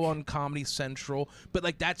show on Comedy Central, but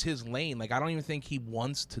like that's his lane. Like I don't even think he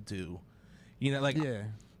wants to do, you know, like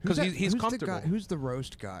because he's comfortable. Who's the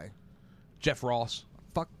roast guy? Jeff Ross.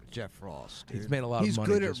 Fuck Jeff Ross. Dude. He's made a lot of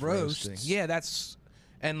money. He's good at roasts. Roasting. Yeah, that's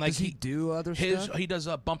and like does he do other stuff? He does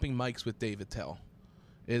bumping mics with David Tell.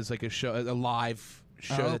 Is like a live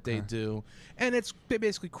show that they do, and it's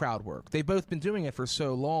basically crowd work. They've both been doing it for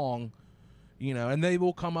so long, you know, and they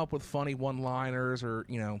will come up with funny one-liners, or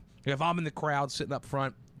you know, if I'm in the crowd sitting up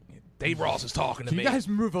front, Dave Ross is talking to me. You guys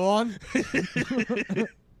move on.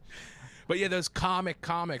 But yeah, those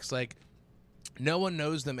comics, like no one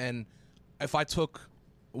knows them, and if I took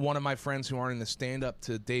one of my friends who aren't in the stand-up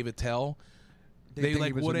to David Tell, they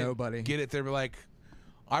like wouldn't get it. They were like,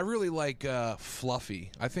 I really like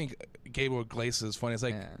Fluffy. I think Gabriel Iglesias is funny. It's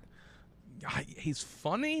like he's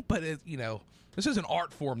funny, but you know, this is an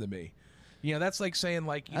art form to me. You know, that's like saying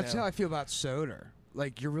like that's how I feel about Soder.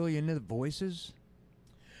 Like you're really into the voices.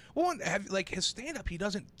 Well, like his stand-up, he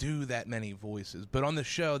doesn't do that many voices, but on the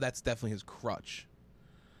show, that's definitely his crutch.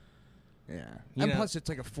 Yeah, and plus it's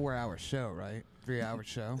like a 4-hour show, right? 3-hour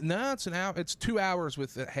show. No, it's an hour. It's 2 hours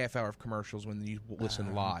with a half hour of commercials when you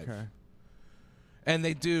listen live. Okay. And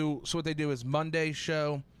they do, so what they do is Monday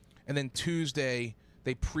show, and then Tuesday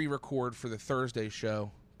they pre-record for the Thursday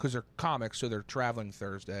show, because they're comics, so they're traveling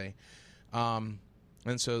Thursday. And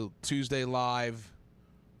so Tuesday live,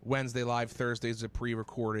 Wednesday live, Thursday is a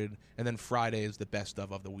pre-recorded, and then Friday is the best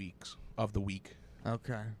of the week.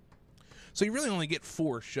 Okay. So you really only get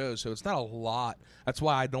 4 shows, so it's not a lot. That's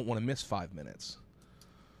why I don't want to miss 5 minutes.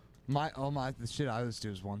 The shit I always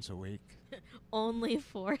do is once a week. Only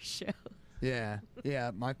 4 shows. Yeah,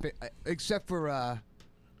 except for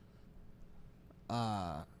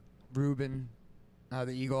Ruben,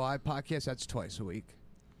 the Eagle Eye podcast. That's twice a week.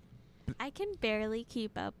 I can barely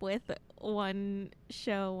keep up with one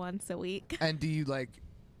show once a week. And do you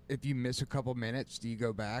if you miss a couple minutes, do you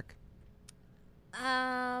go back?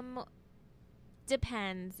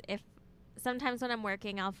 Depends. If sometimes when I'm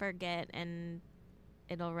working, I'll forget and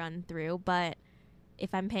it'll run through. But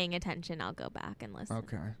if I'm paying attention, I'll go back and listen.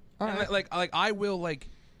 Okay. Right. Like I will like.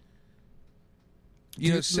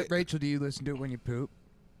 Rachel, do you listen to it when you poop?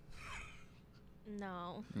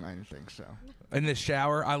 No. I didn't think so. In the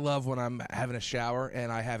shower, I love when I'm having a shower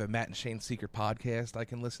and I have a Matt and Shane Secret podcast I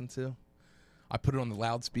can listen to. I put it on the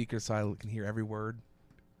loudspeaker so I can hear every word.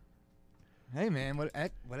 Hey, man,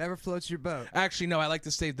 whatever floats your boat. Actually, no, I like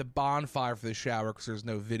to save the bonfire for the shower because there's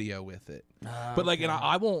no video with it. But like, and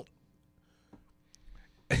I won't.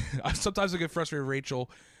 Sometimes I get frustrated with Rachel.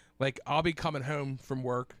 Like, I'll be coming home from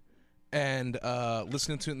work and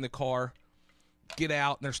listening to it in the car. Get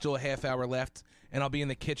out, and there's still a half hour left, and I'll be in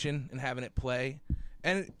the kitchen and having it play.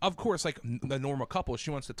 And of course, like the normal couple,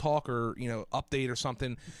 she wants to talk or update or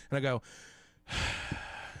something, and I go,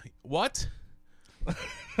 "What?" I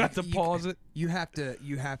have to pause it. You have to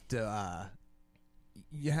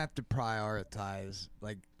prioritize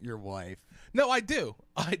like your wife. No, I do.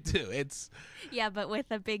 It's Yeah, but with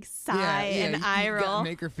a big sigh and eye you gotta roll.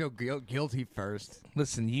 make her feel guilty first.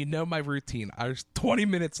 listen. You know my routine. There's 20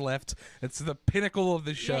 minutes left. It's the pinnacle of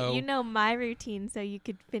the show. Yeah, you know my routine, so you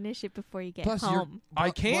could finish it before you get Plus, home.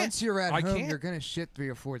 I can't. Once you're at I home, can't. you're gonna shit 3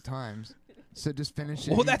 or 4 times. So just finish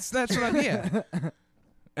it. Well, that's what I mean.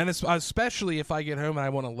 And it's, especially if I get home and I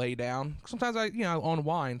want to lay down. Sometimes I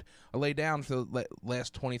unwind. I lay down for the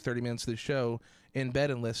last 20, 30 minutes of the show in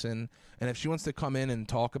bed and listen. And if she wants to come in and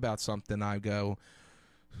talk about something, I go,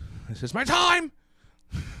 "This is my time."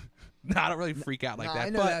 No, I don't really freak out like that. I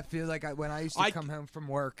know but that feel like when I used to come home from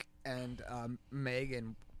work and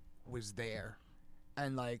Megan was there,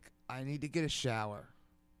 and like I need to get a shower,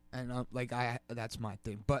 and that's my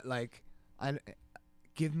thing. But like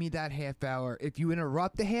give me that half hour. If you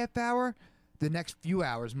interrupt the half hour, the next few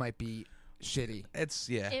hours might be shitty.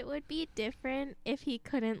 It would be different if he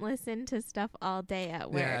couldn't listen to stuff all day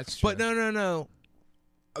at work. Yeah, that's true. But no.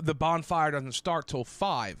 The bonfire doesn't start till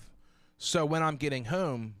 5. So when I'm getting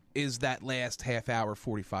home is that last half hour,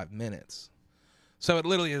 45 minutes. So it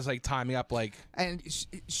literally is like timing up like. And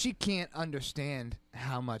she can't understand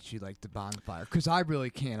how much you like the bonfire, because I really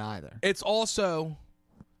can't either. It's also,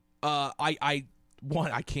 I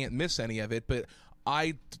can't miss any of it, but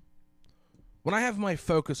when I have my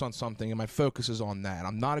focus on something and my focus is on that,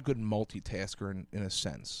 I'm not a good multitasker in a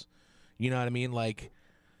sense. You know what I mean? Like,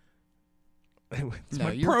 it's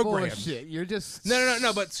my you're full of programs. shit. You're just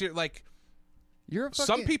No. But like, you're a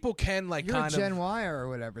some people can like you're kind a Gen of. Y or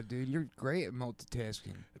whatever, dude. You're great at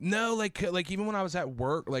multitasking. No, like even when I was at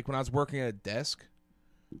work, like when I was working at a desk,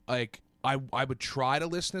 like I would try to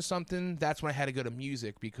listen to something. That's when I had to go to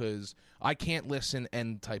music because I can't listen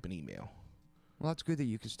and type an email. Well, it's good that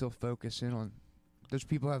you can still focus in on. Those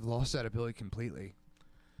people have lost that ability completely.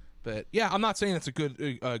 But yeah, I'm not saying it's a good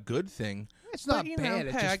thing. It's But, not you know, bad.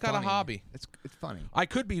 It's hey, just I got funny. a hobby. It's funny. I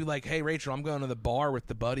could be like, "Hey, Rachel, I'm going to the bar with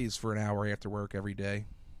the buddies for an hour after work every day."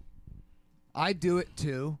 I do it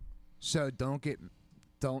too, so don't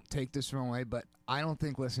take this the wrong way. But I don't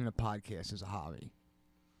think listening to podcasts is a hobby.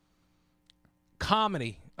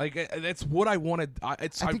 Comedy, like that's what I wanted.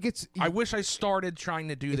 I wish I started trying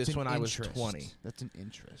to do this when I was 20. That's an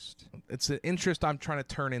interest. It's an interest I'm trying to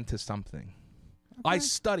turn into something. I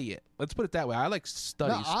study it. Let's put it that way. I like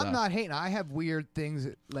study stuff. I'm not hating. I have weird things.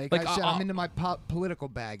 Like Like, I said, I'm into my political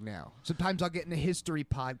bag now. Sometimes I'll get into history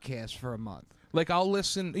podcasts for a month. Like I'll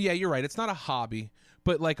listen. Yeah, you're right. It's not a hobby,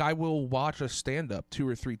 but like I will watch a stand-up 2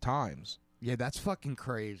 or 3 times. Yeah, that's fucking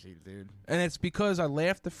crazy, dude. And it's because I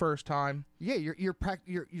laughed the first time. Yeah,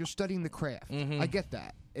 you're studying the craft. Mhm. I get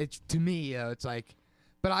that. It's to me, it's like,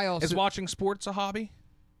 but I also Is watching sports a hobby?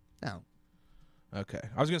 no. Okay.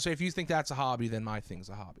 I was going to say, if you think that's a hobby, then my thing's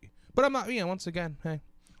a hobby. But I'm not, once again, hey,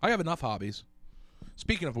 I have enough hobbies.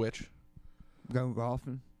 Speaking of which. Go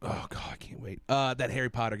golfing. Oh, God, I can't wait. That Harry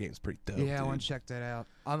Potter game's pretty dope, Yeah, I dude. want to check that out.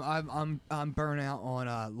 I'm burnt out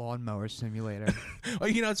on Lawnmower Simulator. Oh,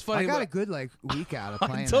 it's funny. I got a good week out of I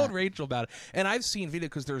playing told that. Rachel about it. And I've seen video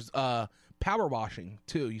because there's power washing,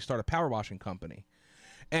 too. You start a power washing company.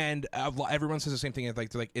 And everyone says the same thing. They're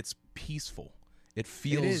like, it's peaceful. It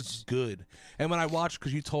feels is. good. And when I watched,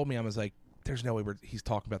 because you told me, I was like, there's no way he's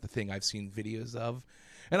talking about the thing I've seen videos of.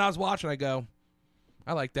 And I was watching, I go,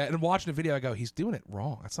 I like that. And watching the video, I go, he's doing it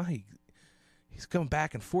wrong. That's not how he's going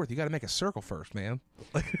back and forth. You got to make a circle first, man.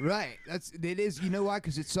 Right. It is. You know why?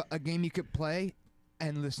 Because it's a game you could play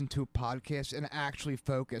and listen to a podcast and actually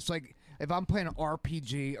focus. Like if I'm playing an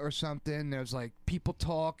RPG or something, there's like people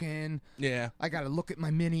talking. Yeah. I got to look at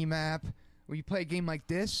my mini map. When you play a game like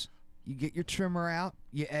this, you get your trimmer out,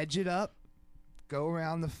 you edge it up, go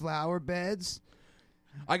around the flower beds.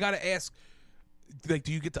 I got to ask, like,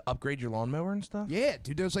 do you get to upgrade your lawnmower and stuff? Yeah,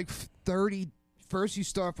 dude, there's like 30. First, you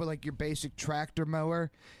start with like your basic tractor mower.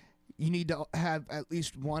 You need to have at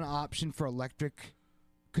least one option for electric,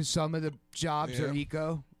 because some of the jobs are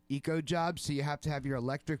eco jobs, so you have to have your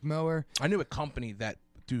electric mower. I knew a company that,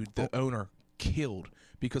 dude, the owner killed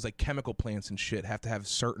because like chemical plants and shit have to have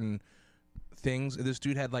certain things. This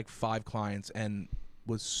dude had like 5 clients and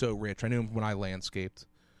was so rich. I knew him when I landscaped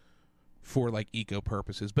for like eco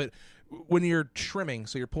purposes. But when you're trimming,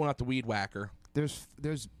 so you're pulling out the weed whacker,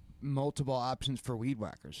 There's multiple options for weed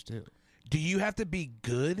whackers too. do you have to be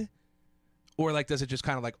good, or like does it just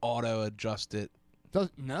kind of like auto adjust it?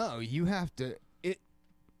 No, you have to.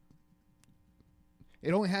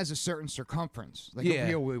 It only has a certain circumference. Like Yeah. a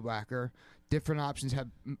real weed whacker, different options have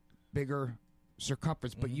bigger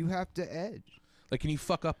circumference, but you have to edge. Like, can you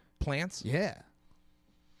fuck up plants? Yeah.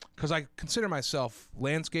 Because I consider myself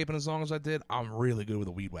landscaping as long as I did. I'm really good with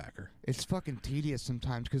a weed whacker. It's fucking tedious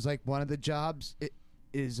sometimes because like one of the jobs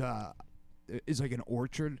is like an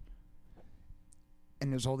orchard,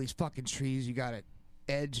 and there's all these fucking trees. You got to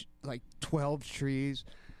edge like 12 trees.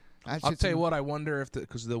 I'll tell you what. I wonder if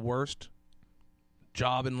because the worst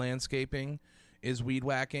job in landscaping is weed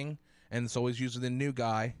whacking, and it's always usually the new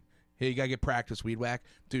guy. Hey, you gotta get practice weed whack,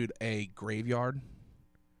 dude. A graveyard.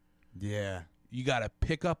 Yeah. You gotta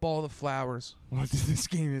pick up all the flowers. Well, this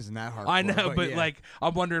game isn't that hard. I know, but yeah. like, I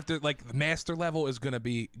wonder if the master level is gonna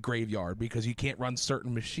be graveyard because you can't run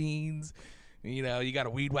certain machines. You know, you got to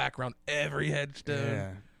weed whack around every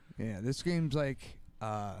headstone. Yeah. This game's like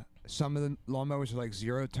some of the lawnmowers are like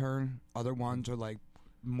 0 turn. Other ones are like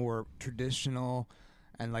more traditional,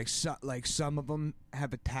 and like some of them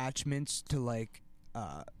have attachments to like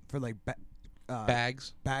for like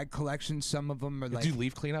Bags. bag collections. Some of them are like Do you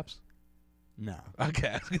leaf cleanups? no. Okay,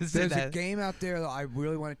 I was gonna say There's a that. game out there that I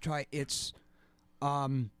really want to try. It's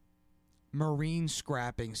marine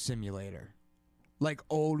scrapping simulator, like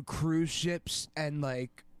old cruise ships and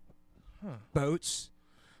like boats.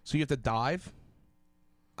 So you have to dive.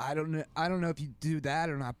 I don't know if you do that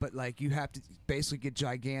or not, but like you have to basically get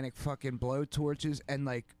gigantic fucking blow torches and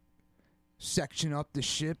like section up the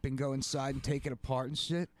ship and go inside and take it apart and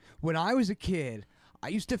shit. When I was a kid, I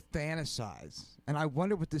used to fantasize, and I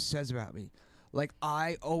wonder what this says about me. Like,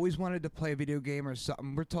 I always wanted to play a video game or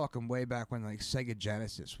something. We're talking way back when like Sega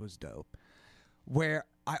Genesis was dope, where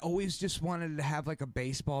I always just wanted to have like a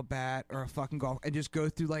baseball bat or a fucking golf and just go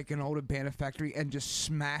through like an old abandoned factory and just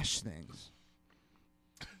smash things.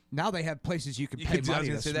 Now they have places you can pay money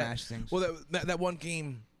to smash things. Well, that one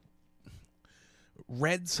game,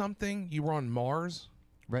 Red something. You were on Mars.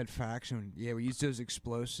 Red Faction, yeah, we used those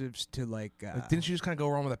explosives to like. Didn't you just kind of go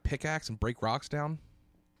around with a pickaxe and break rocks down?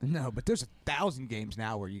 No, but there's 1,000 games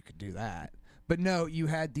now where you could do that. But no, you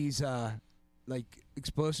had these like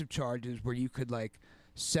explosive charges where you could like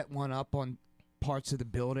set one up on parts of the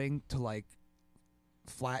building to like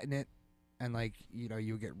flatten it, and like you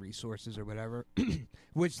would get resources or whatever.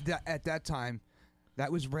 Which at that time,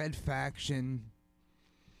 that was Red Faction.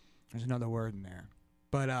 There's another word in there,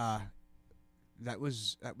 but that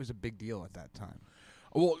was a big deal at that time.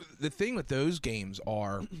 Well, the thing with those games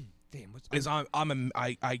are. Damn,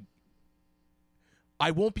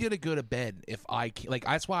 I won't be able to go to bed if I can't, like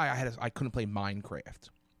that's why I couldn't play Minecraft.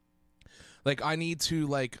 Like I need to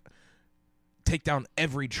like take down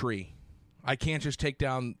every tree. I can't just take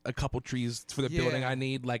down a couple trees for the building I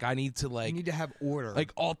need. Like I need to like you need to have order.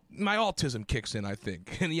 Like my autism kicks in, I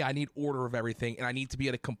think. And yeah, I need order of everything, and I need to be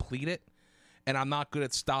able to complete it. And I'm not good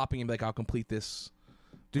at stopping and be like, I'll complete this.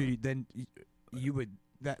 Dude, then you would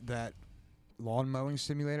that lawn mowing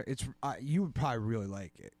simulator. You would probably really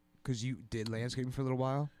like it because you did landscaping for a little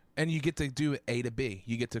while, and you get to do it A to B.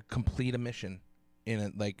 You get to complete a mission in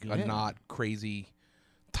a not crazy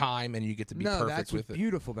time, and you get to be perfect that's with what's it.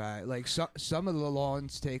 Beautiful about it. Like some of the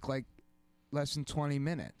lawns take like less than 20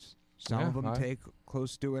 minutes. Some of them take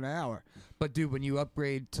close to an hour. But dude, when you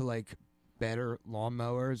upgrade to like better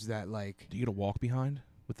lawnmowers that like, do you get a walk behind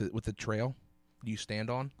with the trail? Do you stand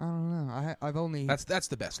on? I don't know. I've only that's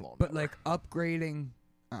the best lawnmower. But like upgrading,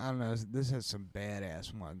 I don't know. This has some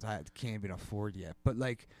badass ones I can't even afford yet. But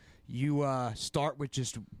like you start with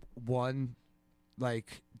just one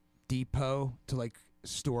like depot to like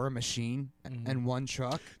store a machine and one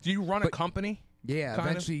truck. Do you run a company? Yeah,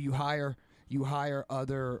 eventually you hire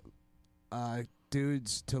other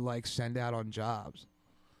dudes to like send out on jobs.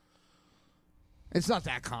 It's not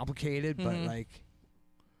that complicated, but like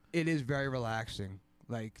it is very relaxing.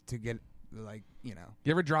 Like to get like You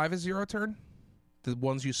ever drive a 0 turn? The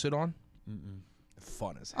ones you sit on?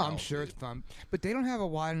 Fun as hell. I'm sure it's fun, but they don't have a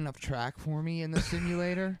wide enough track for me in the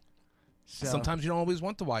simulator. So. Sometimes you don't always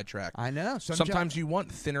want the wide track. I know. Sometimes you want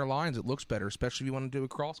thinner lines. It looks better, especially if you want to do a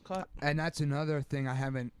cross cut. And that's another thing I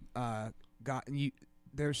haven't gotten.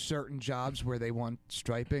 There's certain jobs where they want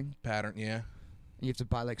striping Pattern, yeah. You have to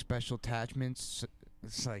buy like special attachments.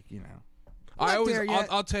 It's like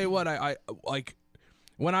I'll tell you what, I like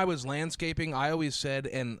when I was landscaping, I always said,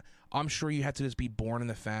 and I'm sure you had to just be born in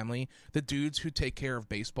the family. The dudes who take care of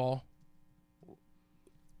baseball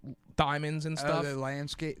diamonds and stuff. The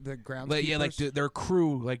landscape, the groundskeepers. Yeah, like their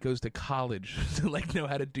crew like goes to college to like know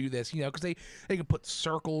how to do this, you know, because they can put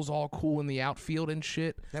circles all cool in the outfield and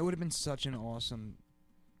shit. That would have been such an awesome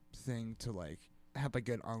thing to like have a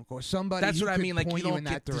good uncle, somebody. That's who what I could mean. Like point you don't in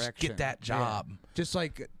that just direction. get that job. Yeah. Just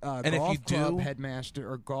like And if golf you club do- headmaster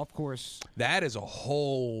or golf course. That is a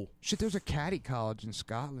whole Shit, there's a caddy college in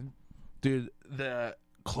Scotland. dude. The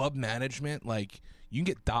club management, like you can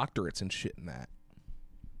get doctorates and shit in that.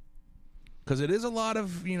 Because it is a lot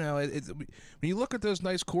of, you know, when you look at those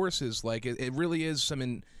nice courses, like it really is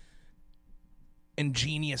some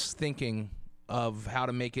ingenious thinking of how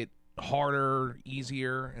to make it harder,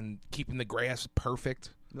 easier, and keeping the grass perfect.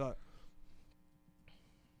 Look.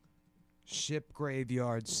 Ship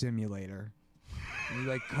graveyard simulator. You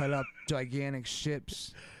like cut up gigantic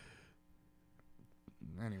ships.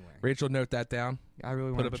 Anyway, Rachel, note that down. I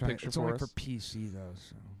really Put want up to a try. picture It's for only us. for PC though.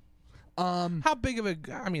 So, How big of a?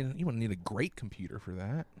 I mean, you wouldn't need a great computer for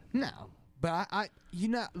that. no. But I you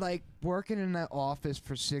know, like working in that office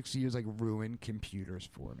for 6 years, like ruined computers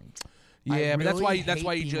for me. Yeah, I but that's really why you hate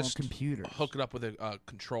being on just computers. hook it up with a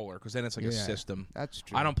controller, because then it's like a Yeah, system. That's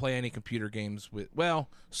true. I don't play any computer games with. Well,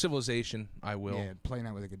 Civilization, I will. Yeah, playing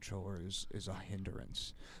that with a controller is a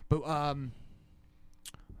hindrance. But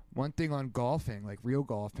one thing on golfing, like real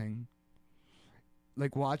golfing,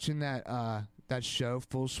 like watching that show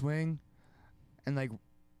Full Swing, and like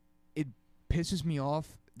it pisses me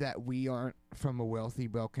off that we aren't from a wealthy,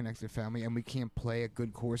 well-connected family and we can't play at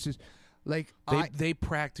good courses. Like They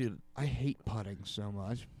practice. I hate putting so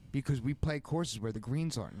much because we play courses where the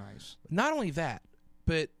greens aren't nice. Not only that,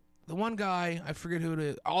 but the one guy, I forget who it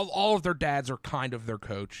is. All of their dads are kind of their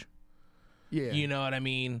coach. Yeah, You know what I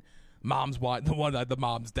mean? Mom's the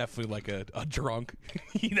mom's definitely like a drunk.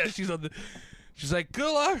 You know, she's like,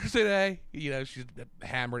 good luck today. You know, she's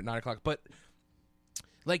hammered at 9:00. But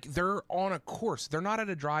like they're on a course. They're not at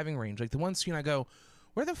a driving range. Like the one scene I go,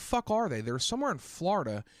 where the fuck are they? They're somewhere in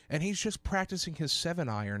Florida, and he's just practicing his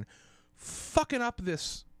 7-iron, fucking up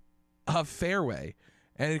this fairway.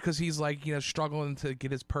 And because he's like, you know, struggling to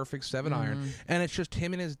get his perfect 7-iron, and it's just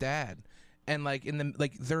him and his dad. And like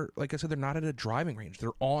they're like I said, they're not at a driving range. They're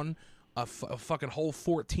on a fucking hole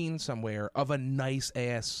 14 somewhere of a nice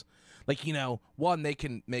ass. Like, you know, one, they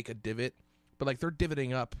can make a divot, but like they're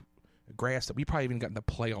divoting up grass that we probably even gotten to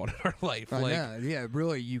play on in our life. I Like, know. Yeah,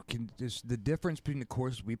 really, you can just the difference between the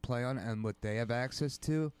courses we play on and what they have access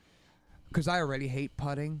to. Because I already hate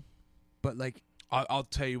putting, but like I'll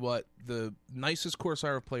tell you what, the nicest course I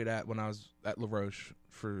ever played at when I was at La Roche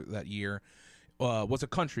for that year was a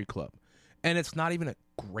country club. And it's not even a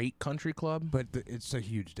great country club. but it's a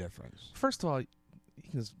huge difference. First of all, you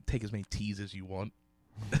can just take as many tees as you want.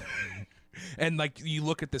 And like you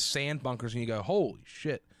look at the sand bunkers and you go, holy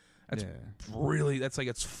shit. That's really, that's like,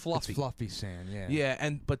 it's fluffy. It's fluffy sand, yeah. Yeah,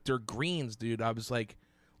 but they're greens, dude. I was like,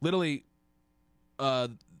 literally, our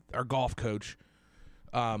golf coach,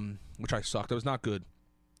 which I sucked. I was not good.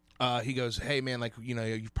 He goes, hey, man, like, you know,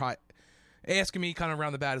 you've probably, asking me kind of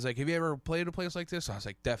around the bat, is like, have you ever played a place like this? I was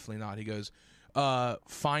like, definitely not. He goes,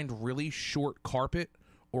 find really short carpet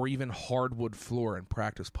or even hardwood floor and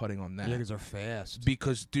practice putting on that. Yeah, because they're fast.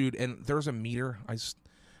 Because, dude, and there's a meter. I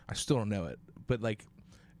still don't know it, but like,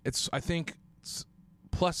 I think it's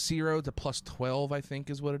 +0 to +12, I think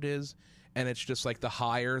is what it is. And it's just like the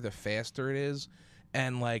higher, the faster it is.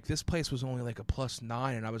 And like this place was only like a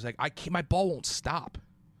 +9. And I was like, my ball won't stop.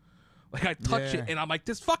 Like I touch it and I'm like,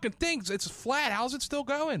 this fucking thing's, it's flat. How's it still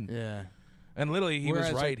going? Yeah. And literally he was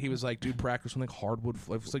Whereas, right. like, He was like, dude, practice something hardwood.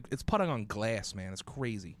 It's like, it's putting on glass, man. It's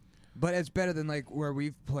crazy. But it's better than like where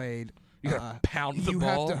we've played. You gotta pound the you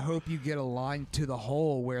ball. have to hope you get a line to the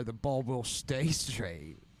hole where the ball will stay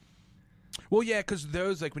straight. Well, yeah, because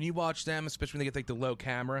those, like, when you watch them, especially when they get, like, the low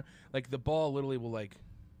camera, like, the ball literally will, like...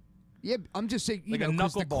 Yeah, I'm just saying, you Like a know,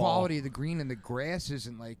 because the knuckleball. quality of the green and the grass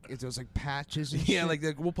isn't like, there's like patches and Yeah, shit.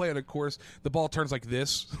 like, we'll play on a course, the ball turns like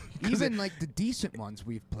this. 'Cause Even like the decent ones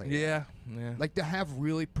we've played. yeah. Like to have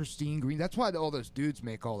really pristine green. That's why all those dudes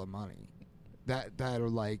make all the money. That are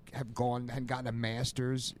like have gone and gotten a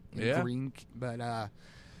master's in Yeah. green. But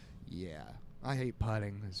yeah, I hate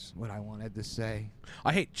putting. Is what I wanted to say.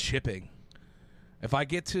 I hate chipping. If I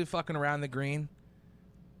get to fucking around the green,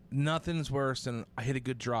 nothing's worse than I hit a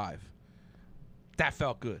good drive. That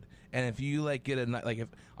felt good. And if you like get like if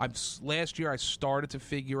last year I started to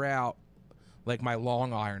figure out like my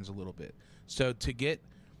long irons a little bit. So to get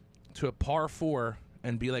to a par 4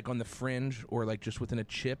 and be like on the fringe or like just within a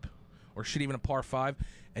chip or shit even a par 5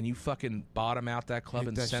 and you fucking bottom out that club Hit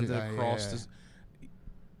and that send shit it out, across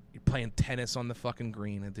yeah. You're playing tennis on the fucking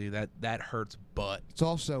green, and dude, that hurts butt. It's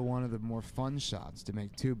also one of the more fun shots to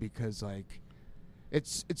make too, because like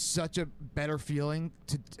it's such a better feeling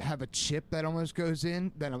to have a chip that almost goes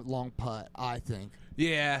in than a long putt, I think.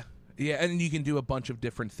 Yeah, and you can do a bunch of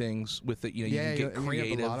different things with it. You know, you can get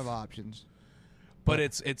creative. You have a lot of options. But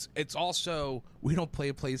it's also, we don't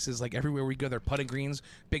play places like everywhere we go. They're putting greens,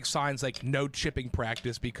 big signs like no chipping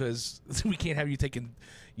practice, because we can't have you taking,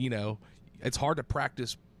 you know, it's hard to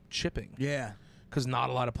practice chipping. Yeah. Because not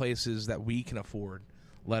a lot of places that we can afford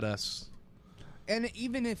let us. And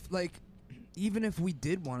even if we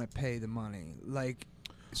did want to pay the money, like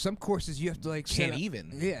some courses you have to like Can't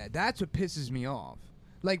even. Yeah, that's what pisses me off.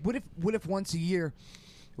 Like what if once a year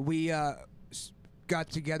we got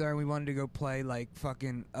together and we wanted to go play like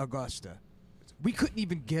fucking Augusta. We couldn't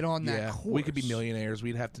even get on that course. We could be millionaires.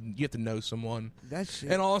 You have to know someone. That's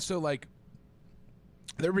shit. And also like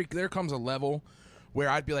there comes a level where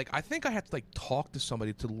I'd be like, I think I have to like talk to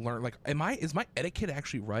somebody to learn, like, is my etiquette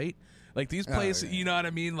actually right? Like these places, you know what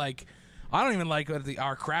I mean? Like I don't even like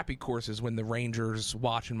our crappy courses when the Rangers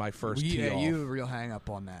watching my first tee off. You have a real hang up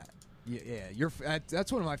on that. Yeah,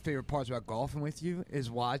 that's one of my favorite parts about golfing with you is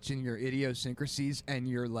watching your idiosyncrasies and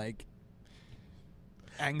your like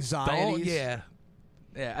anxieties. Yeah.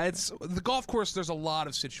 It's the golf course. There's a lot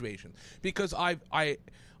of situations because I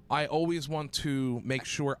always want to make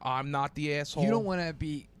sure I'm not the asshole. You don't want to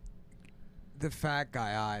be the fat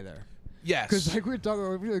guy either. Yes, because like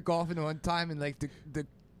we were golfing one time and like the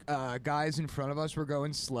guys in front of us were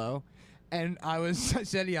going slow, and I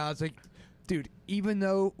said, I was like, dude, even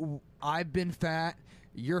though I've been fat,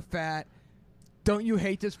 you're fat, don't you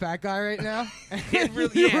hate this fat guy right now? It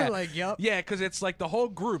really, you were like, yep. Yeah, because it's like the whole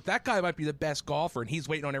group. That guy might be the best golfer, and he's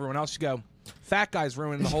waiting on everyone else to go, fat guy's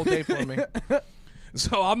ruining the whole day for me.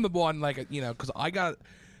 So I'm the one, like, you know, because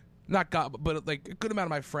but like a good amount of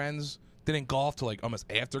my friends didn't golf till like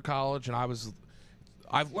almost after college, and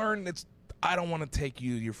I've learned I don't want to take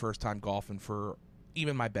you your first time golfing for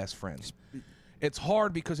even my best friends. It's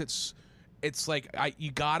hard because it's like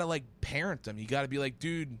you gotta like parent them. You gotta be like,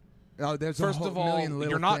 dude. Oh, there's first a of all,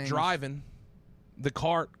 you're not things. Driving the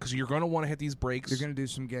cart because you're gonna want to hit these brakes. You're gonna do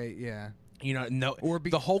some gate, yeah. You know, or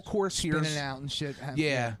the whole course here spinning out and shit.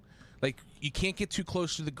 Yeah, like you can't get too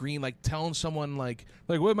close to the green. Like telling someone like,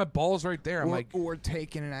 well, my ball's right there. I'm like, or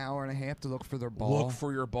taking an hour and a half to look for their ball. Look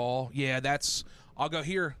for your ball. Yeah, I'll go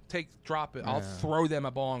here, drop it. Yeah. I'll throw them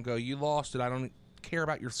a ball and go, you lost it. I don't care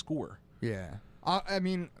about your score. Yeah. I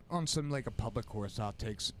mean, on some like a public course, I'll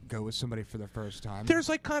go with somebody for the first time. There's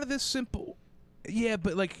like kind of this simple, yeah,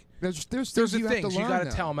 but like there's the things you got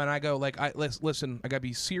to tell them, and I go like, listen, I got to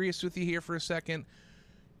be serious with you here for a second.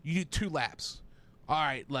 You do 2 laps, all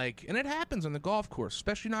right? Like, and it happens on the golf course,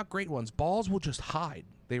 especially not great ones. Balls will just hide.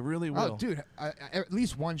 They really will. Oh, dude, at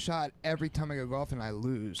least one shot every time I go golfing, I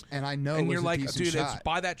lose, and I know. And you're like, dude, it's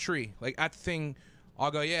by that tree. Like at the thing, I'll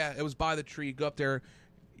go, yeah, it was by the tree. Go up there.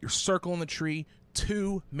 You're circling the tree.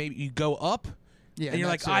 2, maybe you go up, and you're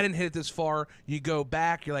like, I didn't hit it this far. You go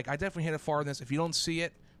back. You're like, I definitely hit it farther than this. If you don't see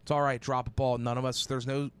it, it's all right. Drop a ball. None of us. There's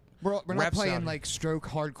no. We're not playing like stroke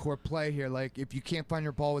hardcore play here. Like if you can't find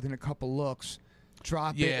your ball within a couple looks,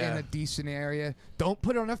 drop it in a decent area. Don't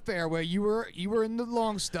put it on a fairway. You were in the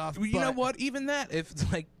long stuff. You know what? Even that, if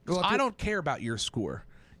it's like, I don't care about your score.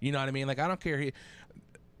 You know what I mean? Like I don't care.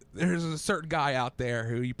 There's a certain guy out there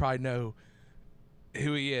who you probably know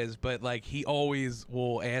who he is, but like he always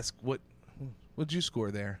will ask, what'd you score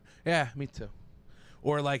there? Yeah, me too.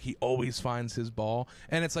 Or like he always finds his ball,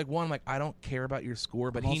 and it's like like I don't care about your score,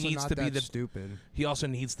 but he needs to be stupid. He also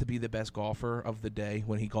needs to be the best golfer of the day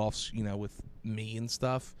when he golfs, you know, with me and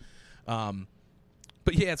stuff. But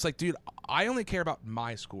yeah, it's like, dude, I only care about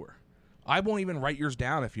my score. I won't even write yours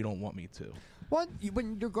down if you don't want me to. Well,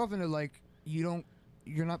 when you're golfing, like you're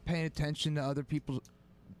not paying attention to other people's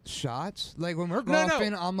shots. Like when we're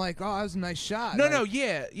golfing, I'm like, oh, that was a nice shot.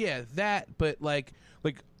 Yeah, that. But like,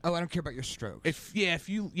 oh, I don't care about your strokes. I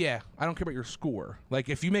don't care about your score. Like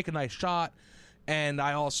if you make a nice shot, and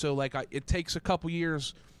I also it takes a couple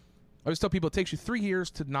years. I always tell people it takes you 3 years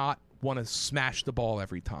to not want to smash the ball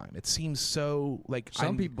every time. It seems so like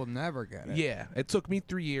some people never get it. Yeah, it took me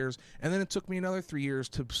 3 years, and then it took me another 3 years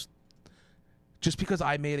to. Just because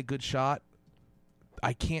I made a good shot,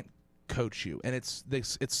 I can't coach you, and it's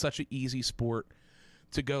such an easy sport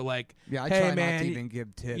to go like, I hey, try man, not to even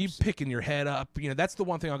give tips. You picking your head up, you know, that's the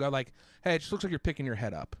one thing I'll go like, hey, it just looks like you're picking your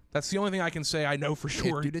head up. That's the only thing I can say I know for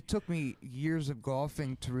sure. Yeah, dude, it took me years of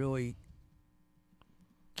golfing to really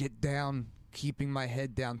get down, keeping my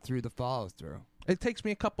head down through the follow through. It takes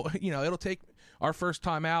me a couple, you know, it'll take our first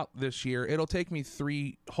time out this year, it'll take me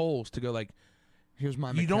 3 holes to go like, Here's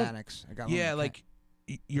my You don't- mechanics. I got my Yeah, like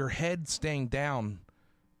your head staying down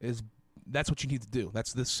that's what you need to do.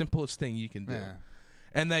 That's the simplest thing you can do. Yeah.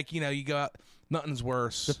 And like, you go out, nothing's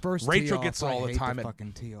worse. The first Rachel tee gets it off, all I the hate time the at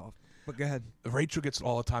fucking tee off. But go ahead. Rachel gets it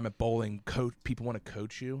all the time at bowling. People want to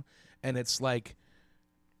coach you, and it's like,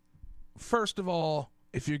 first of all,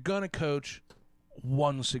 if you're gonna coach,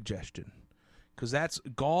 one suggestion, because that's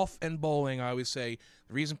golf and bowling. I always say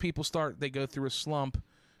the reason people they go through a slump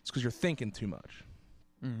is because you're thinking too much.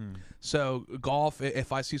 Mm-hmm. So golf,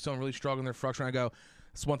 if I see someone really struggling, they're frustrated, I go,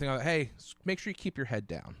 it's one thing. Hey, make sure you keep your head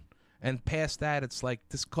down. And past that, it's like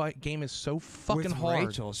this game is so fucking With hard.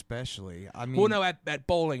 Rachel, especially. I mean, Well, no, at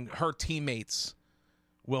bowling, her teammates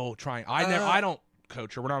will try. I don't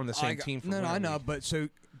coach her. We're not on the same team. For no, I whatever know. reason. But so,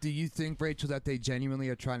 do you think, Rachel, that they genuinely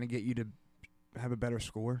are trying to get you to have a better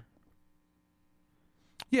score?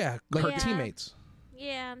 Yeah, her Yeah. teammates.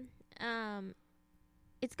 Yeah.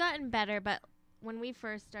 It's gotten better, but when we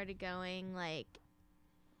first started going, like,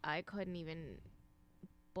 I couldn't even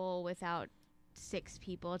bowl without 6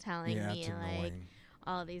 people telling Yeah, me it's like annoying.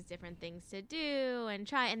 all these different things to do and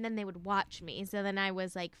try, and then they would watch me. So then I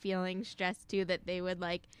was like feeling stressed too that they would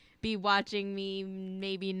like be watching me,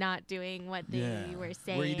 maybe not doing what they were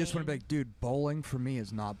saying. Where you just want to be like, dude, bowling for me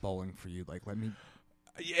is not bowling for you. Like, let me.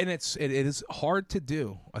 And it is hard to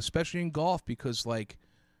do, especially in golf, because like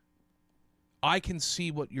I can see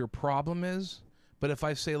what your problem is, but if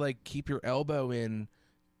I say like keep your elbow in,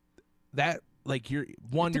 that like you're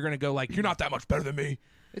gonna go like you're not that much better than me.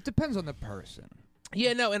 It depends on the person.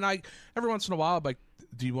 Yeah, no, and I every once in a while I'm like,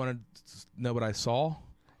 do you want to know what I saw?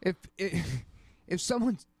 If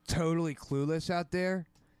someone's totally clueless out there,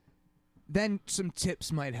 then some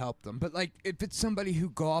tips might help them. But like, if it's somebody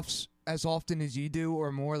who golfs as often as you do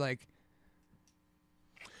or more, like,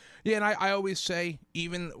 Yeah, and I always say,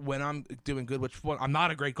 even when I'm doing good, I'm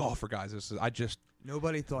not a great golfer, guys. I just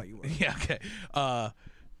nobody thought you would. yeah, okay.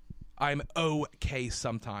 I'm okay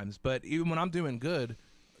sometimes, but even when I'm doing good,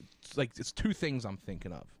 it's 2 things I'm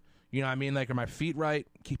thinking of. You know what I mean? Like, are my feet right?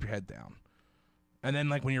 Keep your head down. And then,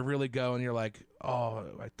 like, when you're really going, you're like, oh,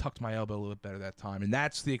 I tucked my elbow a little bit better that time. And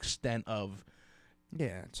that's the extent of...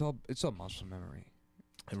 Yeah, it's all muscle memory.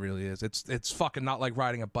 It really is. It's fucking not like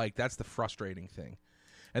riding a bike. That's the frustrating thing.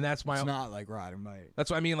 And that's my... It's not like riding a bike. That's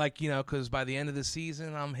what I mean, like, because by the end of the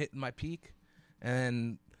season, I'm hitting my peak.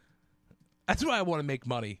 And that's why I want to make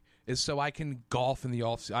money, is so I can golf in the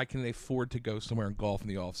off-season. I can afford to go somewhere and golf in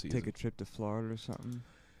the off-season. Take a trip to Florida or something.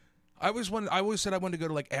 I always said I wanted to go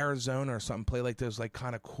to like Arizona or something, play like those like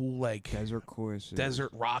kind of cool like Desert courses. desert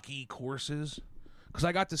rocky courses. Because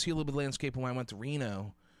I got to see a little bit of landscape when I went to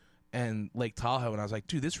Reno and Lake Tahoe, and I was like,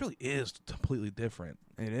 dude, this really is completely different.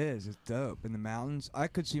 It is. It's dope. In the mountains, I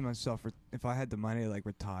could see myself, if I had the money to like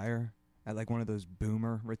retire at like one of those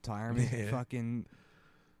boomer retirement Yeah. fucking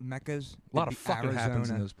meccas. A lot It'd of be fucking happens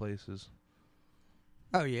in Arizona. those places.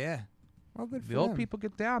 Oh, yeah. Well, good for The old them. people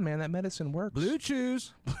get down, man. That medicine works. Blue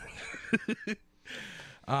Chews.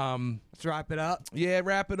 Let's wrap it up. Yeah,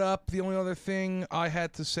 wrap it up. The only other thing I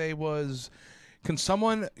had to say was, can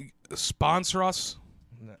someone sponsor us?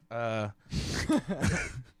 But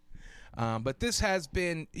this has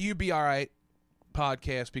been You Be Alright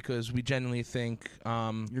podcast, because we genuinely think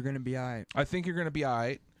You're going to be all right. I think you're going to be all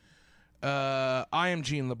right. I am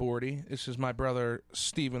Gene Labordi. This is my brother,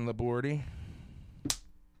 Stephen Labordi.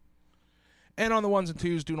 And on the ones and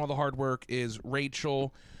twos, doing all the hard work, is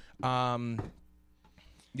Rachel. Yeah,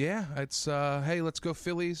 it's, hey, let's go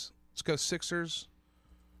Phillies. Let's go Sixers.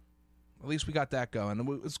 At least we got that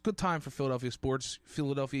going. It's a good time for Philadelphia sports.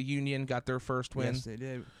 Philadelphia Union got their first win. Yes, they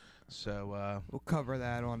did. So, We'll cover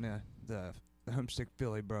that on the Homesick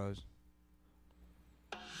Philly Bros.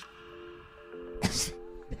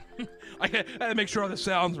 I had to make sure all the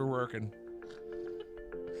sounds were working.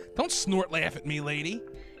 Don't snort laugh at me, lady.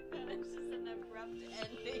 It's just an abrupt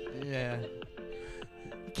ending. Yeah.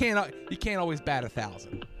 You can't always bat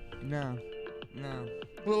 1,000. No.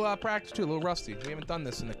 A little practice too, a little rusty. We haven't done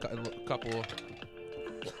this in a couple.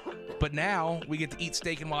 But now we get to eat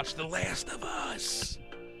steak and watch The Last of Us.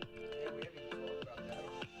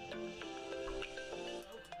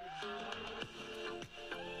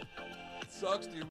 Sucks, dude.